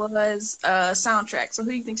question was soundtrack. So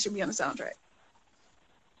who do you think should be on the soundtrack?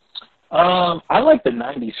 I like the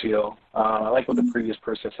 '90s feel. I like what the previous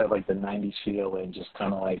person said, like the '90s feel, and just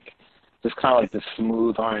kind of like the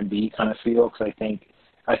smooth R&B kind of feel. Because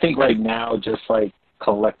I think right now, just like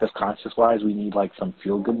collective conscious wise, we need like some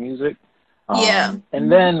feel good music. Yeah.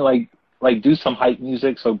 And then like do some hype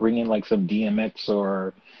music. So bring in like some DMX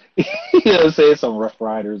or say some Rough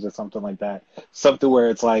Riders or something like that. Something where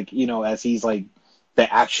it's like as he's like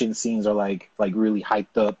the action scenes are like really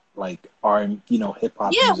hyped up, like hip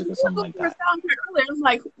hop music or something like that. Earlier, I was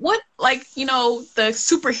like, what, like the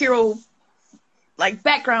superhero like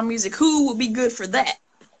background music? Who would be good for that?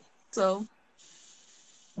 So,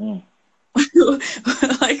 like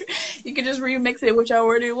you can just remix it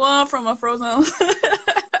whichever you want from a Frozen.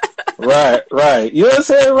 Right. You know what I'm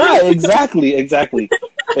saying? Right. Exactly.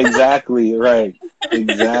 Right.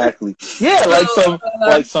 Exactly. Yeah,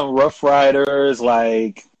 like some Rough Riders,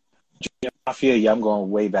 like Junior Mafia. Yeah, I'm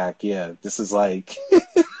going way back. Yeah, this is like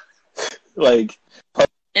like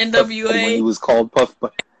NWA when he was called Puff.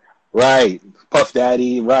 Right, Puff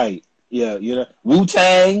Daddy. Right. Yeah,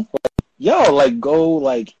 Wu-Tang. Yo, like go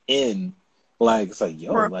like in, like it's like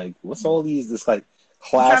yo, like what's all this like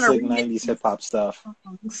classic '90s hip hop stuff.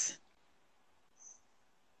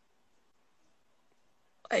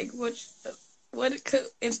 Like what it could,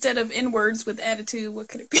 instead of N-words with attitude, what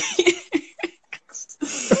could it be?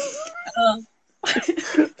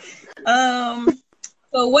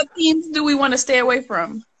 So what themes do we want to stay away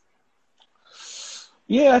from?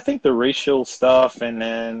 Yeah, I think the racial stuff, and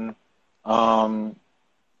then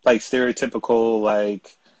like stereotypical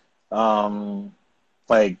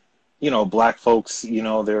black folks,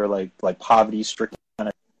 they're like poverty stricken kind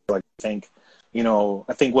of, like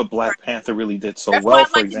I think what Black Panther really did so That's well, why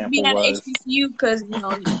for example, was HBCU, because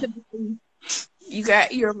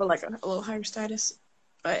you're like a little higher status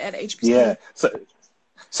at HBCU. Yeah, so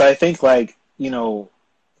I think like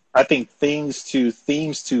I think themes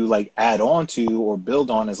to like add on to or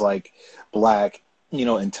build on is like black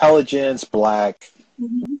intelligence, black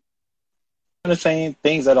saying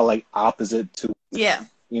things that are like opposite to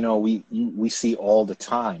we see all the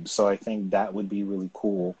time. So I think that would be really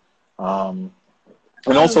cool.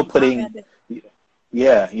 And also putting,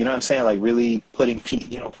 yeah, you know what I'm saying? Like really putting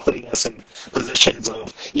us in positions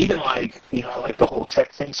of even like, like the whole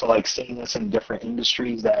tech thing. So like seeing us in different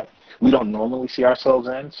industries that we don't normally see ourselves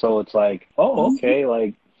in. So it's like, oh, okay,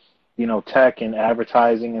 like, tech and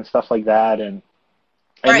advertising and stuff like that. And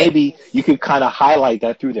maybe you could kind of highlight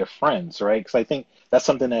that through their friends, right? Because I think that's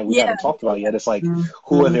something that we haven't talked about yet. It's like,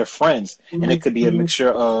 who are their friends? And it could be a mixture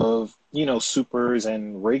of, supers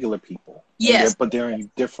and regular people. Yes. But they're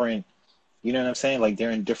in different, you know what I'm saying? Like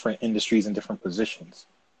they're in different industries and different positions.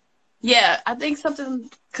 Yeah, I think something,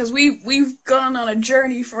 because we've gone on a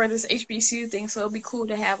journey for this HBCU thing, so it'd be cool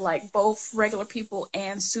to have like both regular people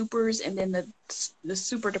and supers, and then the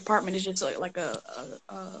super department is just like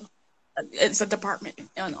it's a department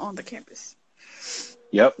on the campus.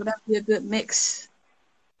 Yep. So that'd be a good mix.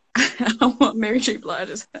 I want Mary J. Blige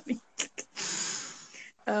as honey.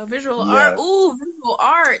 Visual art. Ooh, visual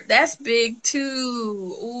art. That's big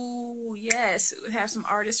too. Ooh, yes. Have some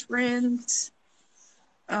artist friends.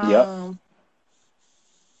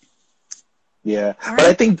 Yeah, All but I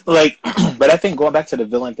right. think like, but I think going back to the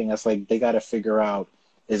villain thing, that's like they got to figure out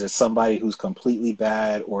is it somebody who's completely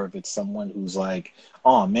bad or if it's someone who's like,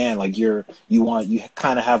 oh man, like you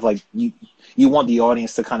kind of have like you want the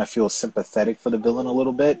audience to kind of feel sympathetic for the villain a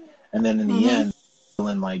little bit, and then in the Mm-hmm. end, the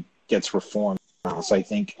villain like gets reformed. So I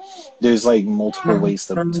think there's like multiple ways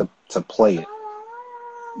to play it.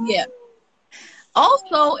 Yeah.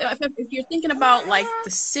 Also, if you're thinking about like the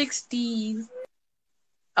 60s,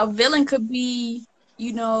 a villain could be,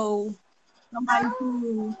 you know, somebody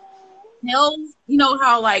who tells, you know,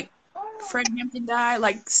 how like Fred Hampton died,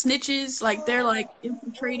 like snitches, like they're like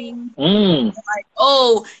infiltrating, Mm. like,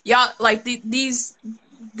 oh, y'all, like these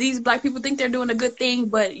black people think they're doing a good thing,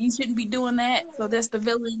 but you shouldn't be doing that. So that's the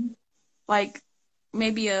villain, like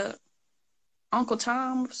maybe a Uncle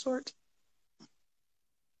Tom of sort.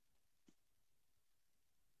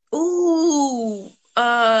 Ooh,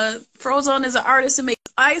 Frozone is an artist who makes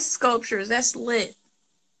ice sculptures. That's lit.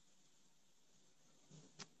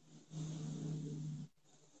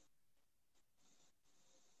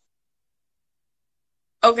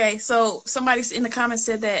 Okay, so somebody in the comments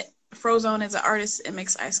said that Frozone is an artist and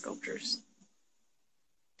makes ice sculptures.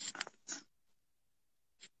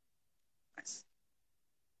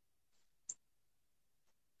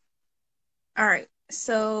 All right,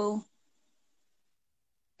 so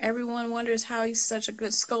everyone wonders how he's such a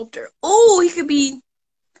good sculptor. Ooh, he could be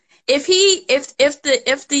if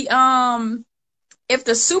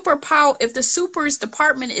the supers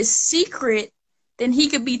department is secret, then he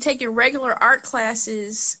could be taking regular art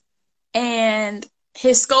classes and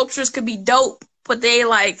his sculptures could be dope, but they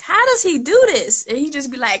like, how does he do this? And he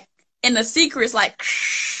just be like in the secrets like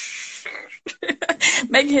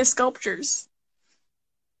making his sculptures.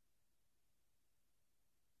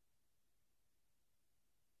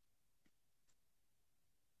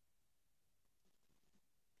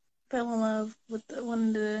 Fell in love with one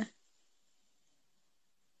of the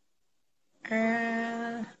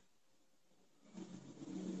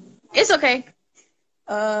it's okay.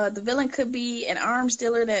 The villain could be an arms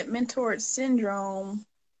dealer that mentored Syndrome.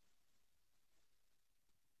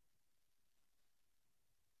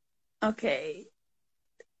 Okay.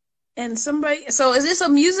 And somebody, so is this a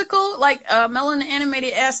musical? Like Melon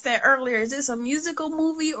Animated asked that earlier. Is this a musical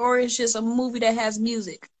movie or is just a movie that has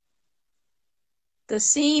music? The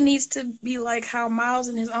scene needs to be like how Miles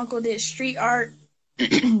and his uncle did street art.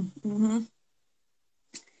 Mm-hmm.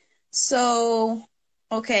 So,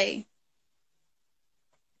 okay.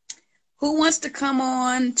 Who wants to come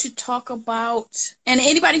on to talk about, and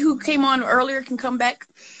anybody who came on earlier can come back,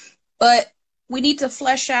 but we need to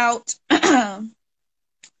flesh out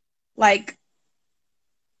like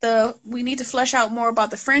we need to flesh out more about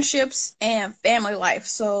the friendships and family life.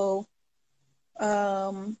 So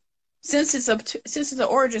since it's an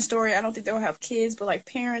origin story, I don't think they'll have kids, but like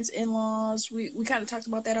parents, in-laws, we kind of talked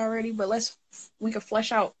about that already, but we can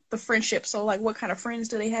flesh out the friendship. So like what kind of friends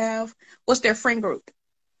do they have? What's their friend group?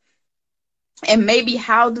 And maybe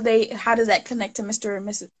how does that connect to Mr. and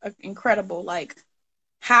Mrs. Incredible? Like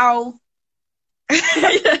how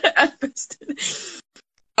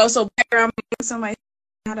also background somebody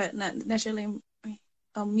not necessarily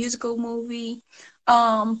a musical movie.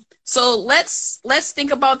 So let's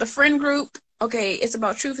think about the friend group. Okay, it's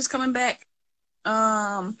about Truth is coming back.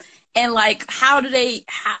 And like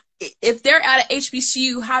if they're at a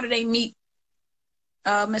HBCU, how do they meet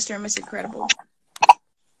Mr. and Mrs. Incredible?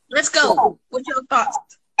 Let's go. What's your thoughts?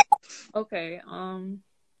 Okay,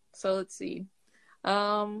 so let's see.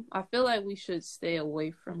 I feel like we should stay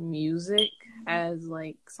away from music as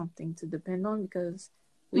like something to depend on because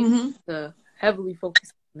we need to heavily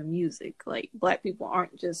focus on the music. Like Black people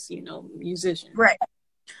aren't just, musicians. Right.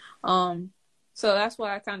 So that's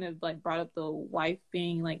why I kind of like brought up the wife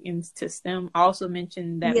being like into STEM. I also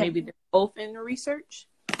mentioned that maybe they're both in the research.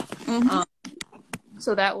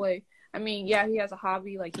 So that way, I mean, yeah, he has a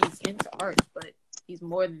hobby, like he's into art, but he's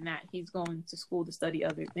more than that. He's going to school to study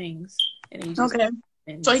other things. And he just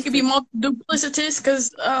so he could be more duplicitous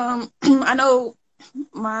because I know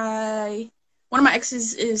one of my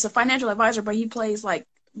exes is a financial advisor, but he plays like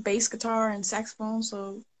bass guitar and saxophone,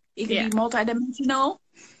 so it could be multidimensional.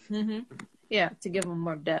 Yeah, to give him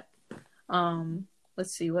more depth.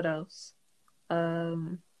 Let's see what else.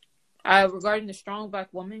 Regarding the strong Black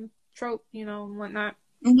woman trope, and whatnot.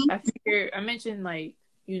 I mentioned like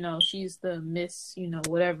she's the Miss,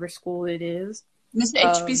 whatever school it is. Miss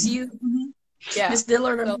HBCU. Yeah. Miss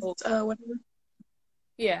Dillard or whatever.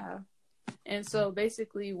 Yeah. And so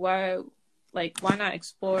basically why not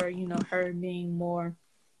explore, her being more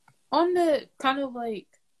on the kind of like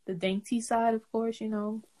the dainty side, of course,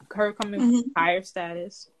 her coming from higher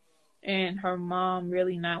status. and her mom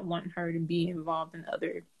really not wanting her to be involved in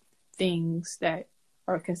other things that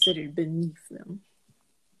are considered beneath them.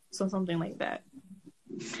 So something like that.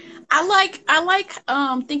 I like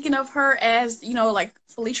thinking of her as, you know, like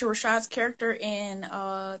Felicia Rashad's character in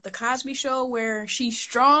the Cosby Show, where she's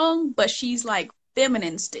strong but she's like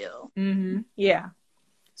feminine still. Yeah.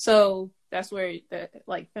 So that's where the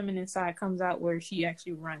like feminine side comes out, where she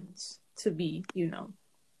actually runs to be, you know,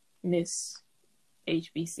 Miss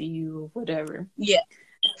HBCU or whatever. Yeah.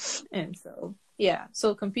 And so yeah,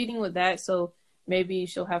 so competing with that, so maybe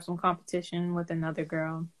she'll have some competition with another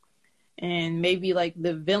girl. And maybe like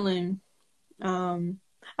the villain, I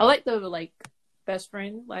like the like best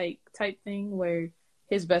friend like type thing where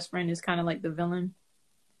his best friend is kind of like the villain,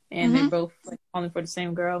 and they're both like falling for the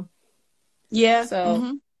same girl. Yeah.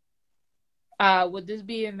 So, would this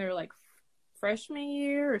be in their like freshman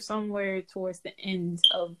year or somewhere towards the end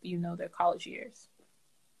of, you know, their college years?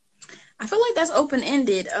 I feel like that's open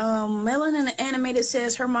ended. Melanin the Animated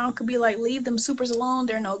says her mom could be like, leave them supers alone,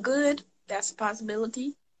 they're no good. That's a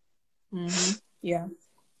possibility. Yeah.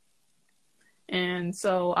 And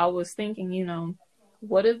so I was thinking, you know,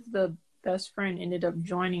 what if the best friend ended up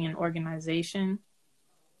joining an organization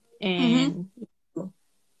and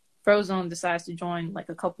Frozone decides to join like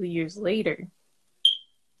a couple of years later.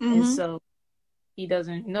 And so he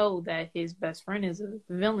doesn't know that his best friend is a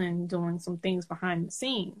villain doing some things behind the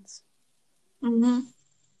scenes.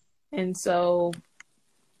 And so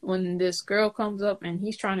when this girl comes up and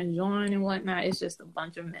he's trying to join and whatnot, it's just a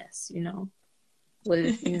bunch of mess, you know,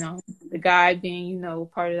 with, you know, the guy being, you know,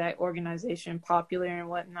 part of that organization, popular and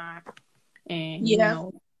whatnot. And, you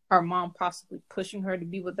know, her mom possibly pushing her to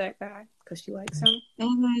be with that guy because she likes him.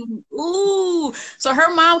 Ooh, so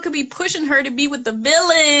her mom could be pushing her to be with the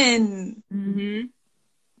villain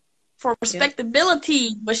for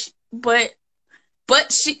respectability,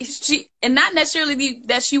 but she and not necessarily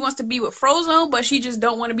that she wants to be with Frozone, but she just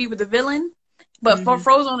don't want to be with the villain. But for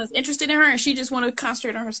Frozone is interested in her, and she just want to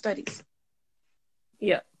concentrate on her studies.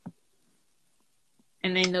 Yeah,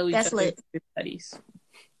 and they know each other through studies.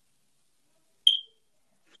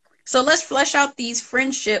 So let's flesh out these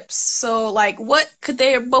friendships. So, like, what could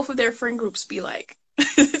both of their friend groups be like?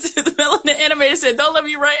 The Melanin Animator said, "Don't let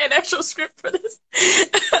me write an actual script for this."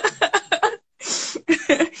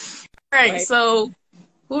 Right. So,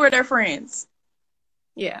 who are their friends?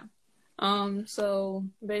 Yeah. So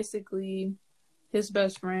basically, his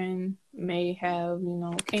best friend may have, you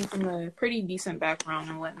know, came from a pretty decent background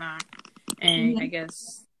and whatnot, and I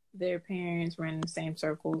guess their parents were in the same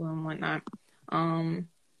circles and whatnot.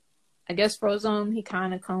 I guess Frozone, he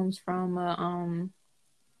kind of comes from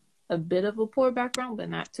a bit of a poor background, but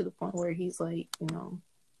not to the point where he's like, you know,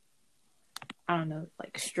 I don't know,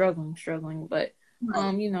 like struggling. But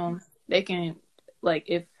you know, they can, like,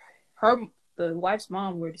 if the wife's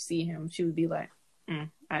mom were to see him, she would be like,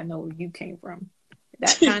 I know where you came from,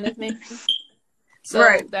 that kind of thing.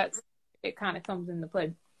 So that's, it kind of comes into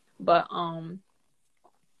play. But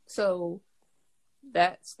so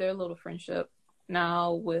that's their little friendship.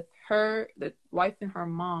 Now with her, the wife and her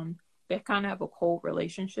mom, they kind of have a cold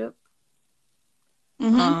relationship.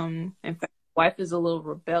 In fact, the wife is a little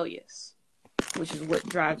rebellious, which is what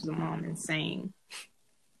drives the mom insane.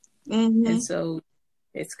 And so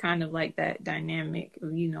it's kind of like that dynamic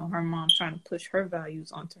of, you know, her mom trying to push her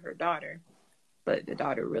values onto her daughter, but the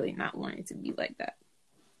daughter really not wanting to be like that.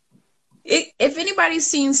 If anybody's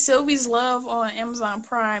seen Sylvie's Love on Amazon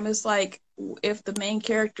Prime, it's like if the main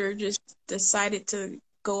character just decided to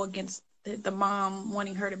go against the mom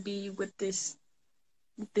wanting her to be with this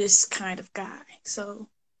kind of guy. So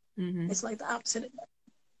it's like the opposite of that.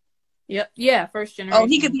 Yep. Yeah. First generation. Oh,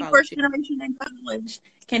 he could be first generation in college.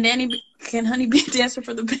 Can Honey be a dancer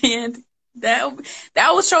for the band? That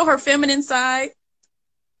would show her feminine side.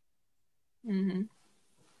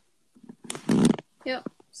 Yep.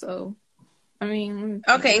 So, I mean,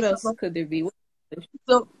 okay. What else could there be?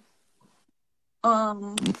 So,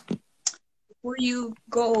 before you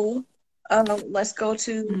go, let's go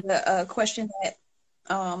to the question that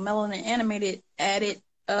Melanin Animated added.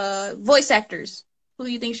 Voice actors. Who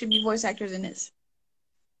do you think should be voice actors in this?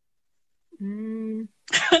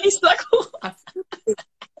 Honeysuckle.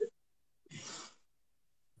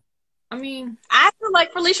 I mean, I feel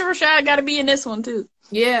like Felicia Rashad got to be in this one too.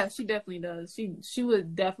 Yeah, she definitely does. She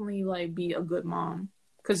would definitely like be a good mom.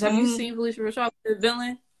 Cause have you seen Felicia Rashad play a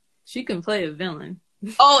villain? She can play a villain.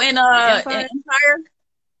 Oh, in Empire.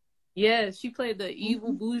 Yeah, she played the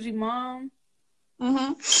evil bougie mom.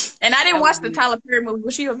 And I didn't watch the Tyler Perry movie.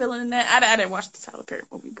 Was she a villain in that? I didn't watch the Tyler Perry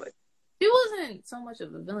movie, but she wasn't so much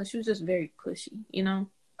of a villain. She was just very pushy, you know.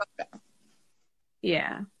 Okay.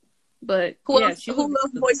 Yeah, But Who yeah, else? Who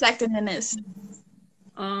else voice acting in this?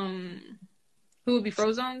 Who would be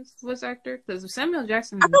Frozone's voice actor? Because Samuel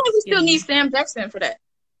Jackson. I feel like we still need Sam Jackson for that.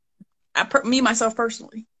 Myself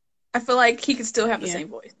personally, I feel like he could still have the same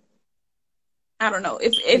voice. I don't know.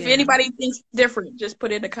 If anybody thinks different, just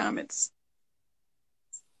put it in the comments.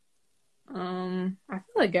 I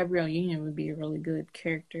feel like Gabrielle Union would be a really good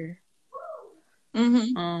character.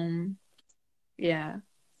 Mm-hmm. Yeah.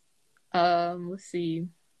 Let's see.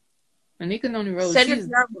 Anika Noni Rose. Cedric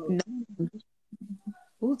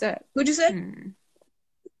Who's that? Who'd you say?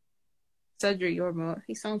 Cedric Yorba.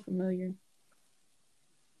 He sounds familiar.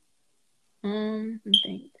 Let me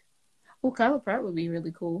think. Oh, Kyla Pratt would be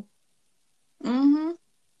really cool. Mm-hmm.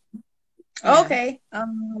 Yeah. Okay.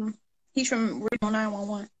 He's from Reno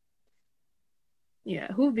 911.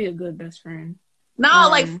 Yeah, who would be a good best friend?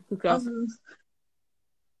 No, it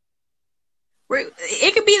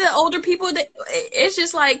could be the older people that it's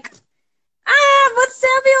just like, but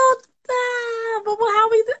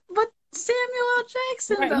Samuel L.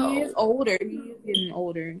 Jackson, right, though. He is older. He is getting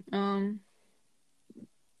older. Tom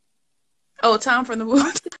from the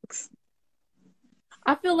Boondocks.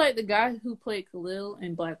 I feel like the guy who played Khalil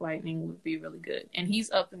in Black Lightning would be really good, and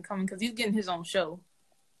he's up and coming because he's getting his own show.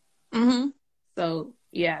 Mm-hmm. So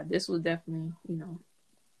yeah, this would definitely,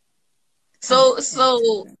 So,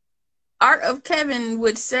 Art of Kevin,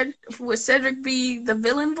 would Cedric be the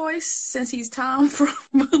villain voice since he's Tom from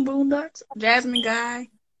Boondocks? Jasmine Guy.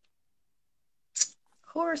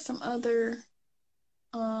 Who are some other?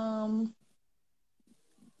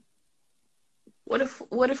 What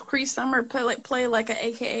if Cree Summer play like an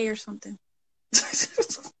AKA or something?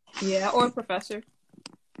 Yeah, or a professor.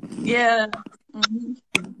 Yeah. Mm-hmm.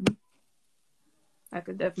 I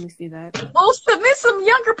could definitely see that. Oh, submit some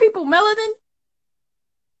younger people, Melody.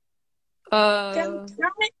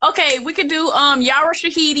 Okay, we could do Yara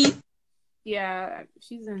Shahidi. Yeah,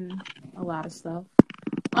 she's in a lot of stuff.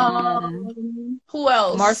 Who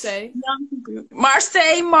else?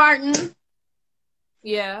 Marseille Martin.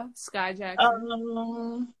 Yeah, Sky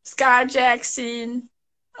Jackson. Sky Jackson.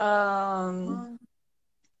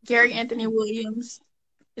 Gary Anthony Williams.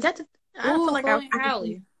 Is that I feel like Chloe and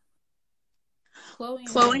Halle.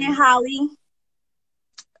 Chloe and Halle.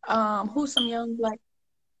 Who's some young black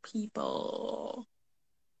people?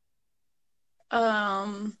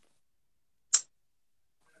 The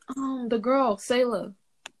girl, Sayla.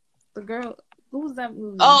 The girl, who was that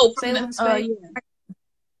movie? Oh, Sayla in Space. Yeah.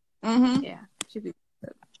 Mm-hmm. Yeah, she'd be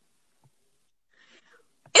good.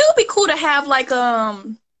 It would be cool to have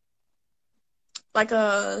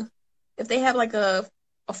if they have like a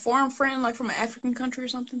foreign friend like from an African country or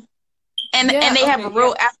something, and they have a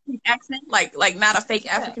real African accent, like not a fake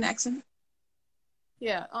African accent.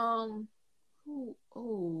 Yeah.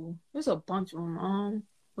 There's a bunch of them.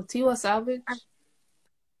 Tiwa Savage.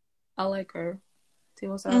 I like her.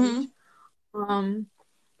 Tiwa Savage. Mm-hmm.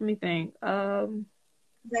 Let me think.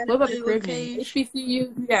 What about the Caribbean? HBCU,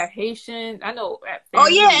 you got Haitian. I know.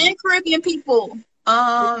 And Caribbean people.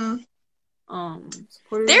 There's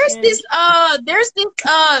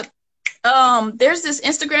this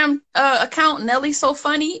Instagram account, Nelly So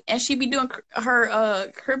Funny, and she be doing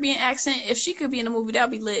her Caribbean accent. If she could be in a movie,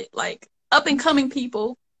 that'd be lit. Like up and coming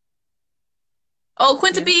people. Oh,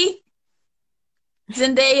 Quinta B,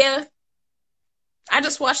 Zendaya. I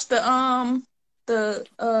just watched the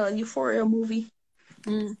Euphoria movie.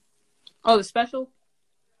 Oh, the special?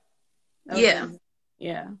 Yeah.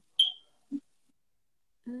 Yeah.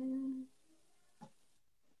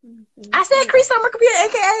 I said Cree Summer could be an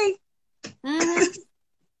AKA.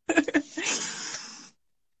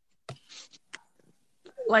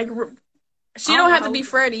 Like, she don't have to be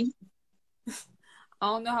Freddie. I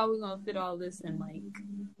don't know how we're gonna fit all this in like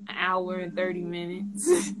an hour and 30 minutes.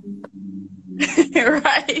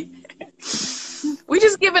 Right. We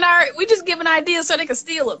just giving ideas so they can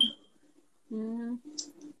steal them. Mm-hmm.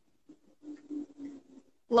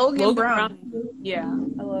 Logan Brown. Yeah,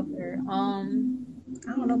 I love her. I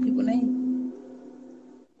don't know people's name.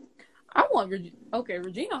 I want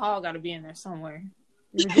Regina Hall got to be in there somewhere.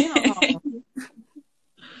 Regina Hall.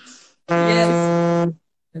 Yes.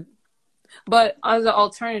 But as an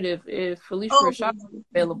alternative, if Felicia Rashad is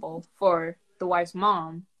available for the wife's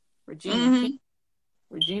mom, Regina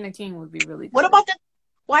King would be really good. What about the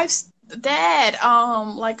wife's dad?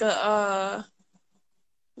 Who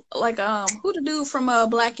the dude from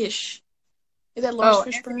Blackish? Is that Lawrence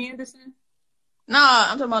Fishburne? Anthony Anderson? Nah,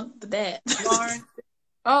 I'm talking about the dad.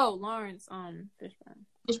 Lawrence. Lawrence Fishburne.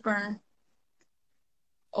 Fishburne.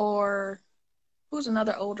 Or who's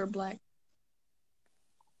another older black?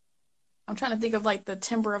 I'm trying to think of like the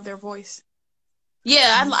timbre of their voice.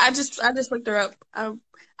 Yeah, I just looked her up.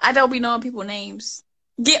 I don't be knowing people names.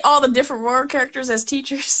 Get all the different royal characters as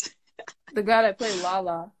teachers. The guy that played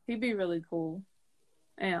Lala, he'd be really cool.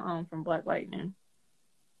 And from Black Lightning.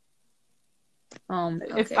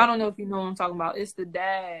 If I don't know if you know what I'm talking about, it's the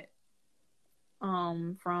dad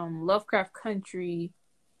from Lovecraft Country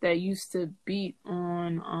that used to beat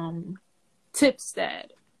on Tip's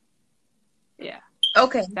dad. Yeah.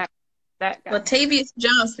 Okay. That guy. Latavius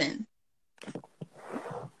Johnson.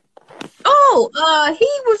 Oh, he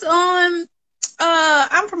was on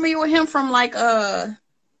I'm familiar with him from like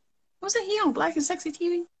wasn't he on Black and Sexy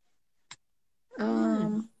TV?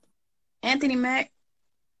 Anthony Mack.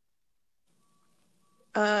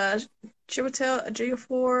 Chiwetel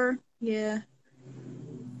Ejiofor, yeah.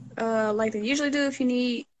 Like they usually do if you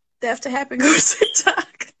need death to happen, go to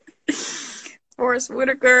TikTok. Forrest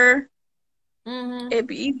Whitaker. It'd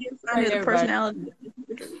be easier to find the personality.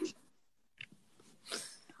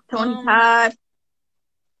 Tony Todd.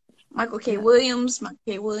 Michael K. Williams.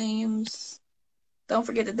 Don't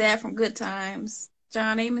forget the dad from Good Times.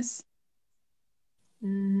 John Amos.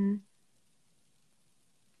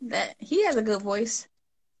 That he has a good voice.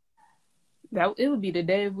 That it would be the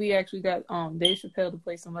day if we actually got Dave Chappelle to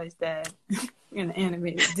play somebody's dad in an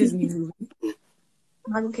animated Disney movie.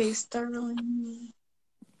 Michael K. Sterling.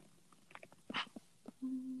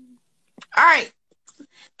 All right,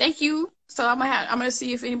 thank you. So I'm gonna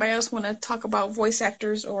see if anybody else want to talk about voice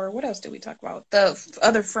actors or what else did we talk about? The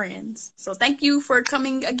other friends. So thank you for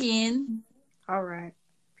coming again. All right,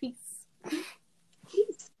 peace.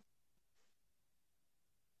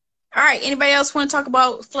 All right. Anybody else want to talk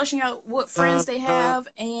about fleshing out what friends they have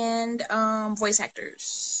and voice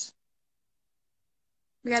actors?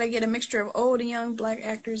 We got to get a mixture of old and young Black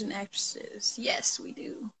actors and actresses. Yes, we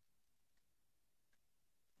do.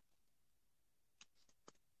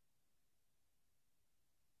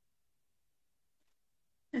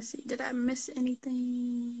 Let's see. Did I miss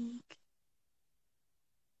anything?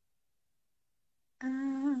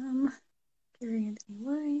 Gary Anthony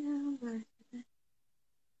Williams.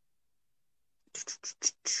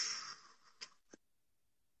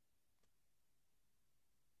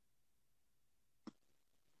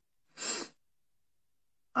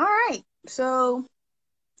 All right, so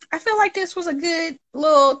I feel like this was a good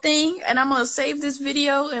little thing, and I'm gonna save this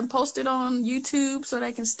video and post it on YouTube so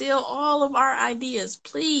they can steal all of our ideas.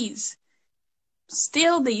 Please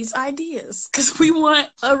steal these ideas because we want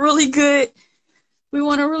a really good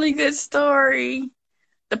story.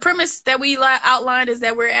 The premise that we outlined is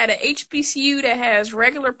that we're at an HBCU that has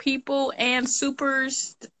regular people and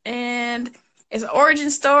supers, and it's an origin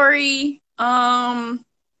story. We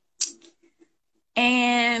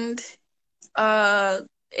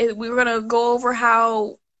were gonna go over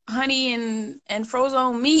how Honey and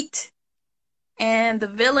Frozone meet, and the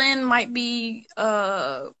villain might be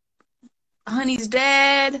Honey's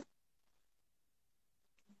dad.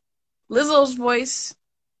 Lizzo's voice.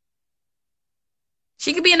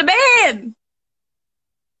 She could be in the band.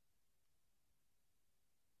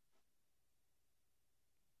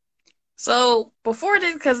 So before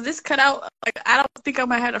this, because this cut out, like I don't think I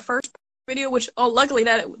might have the first video, which luckily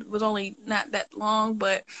that it was only not that long,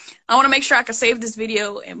 but I want to make sure I can save this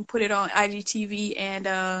video and put it on IGTV and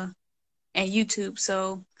YouTube.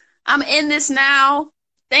 So I'm in this now.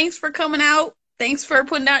 Thanks for coming out. Thanks for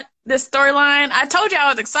putting out this storyline. I told you I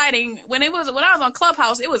was exciting when I was on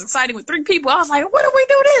Clubhouse. It was exciting with 3 people. I was like, what if we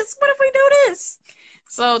do this? What if we do this?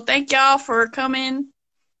 So thank y'all for coming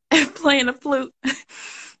and playing the flute.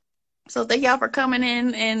 So thank y'all for coming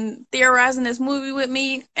in and theorizing this movie with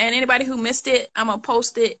me. And anybody who missed it, I'm gonna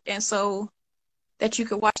post it and so that you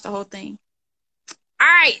can watch the whole thing. All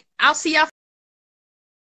right, I'll see y'all.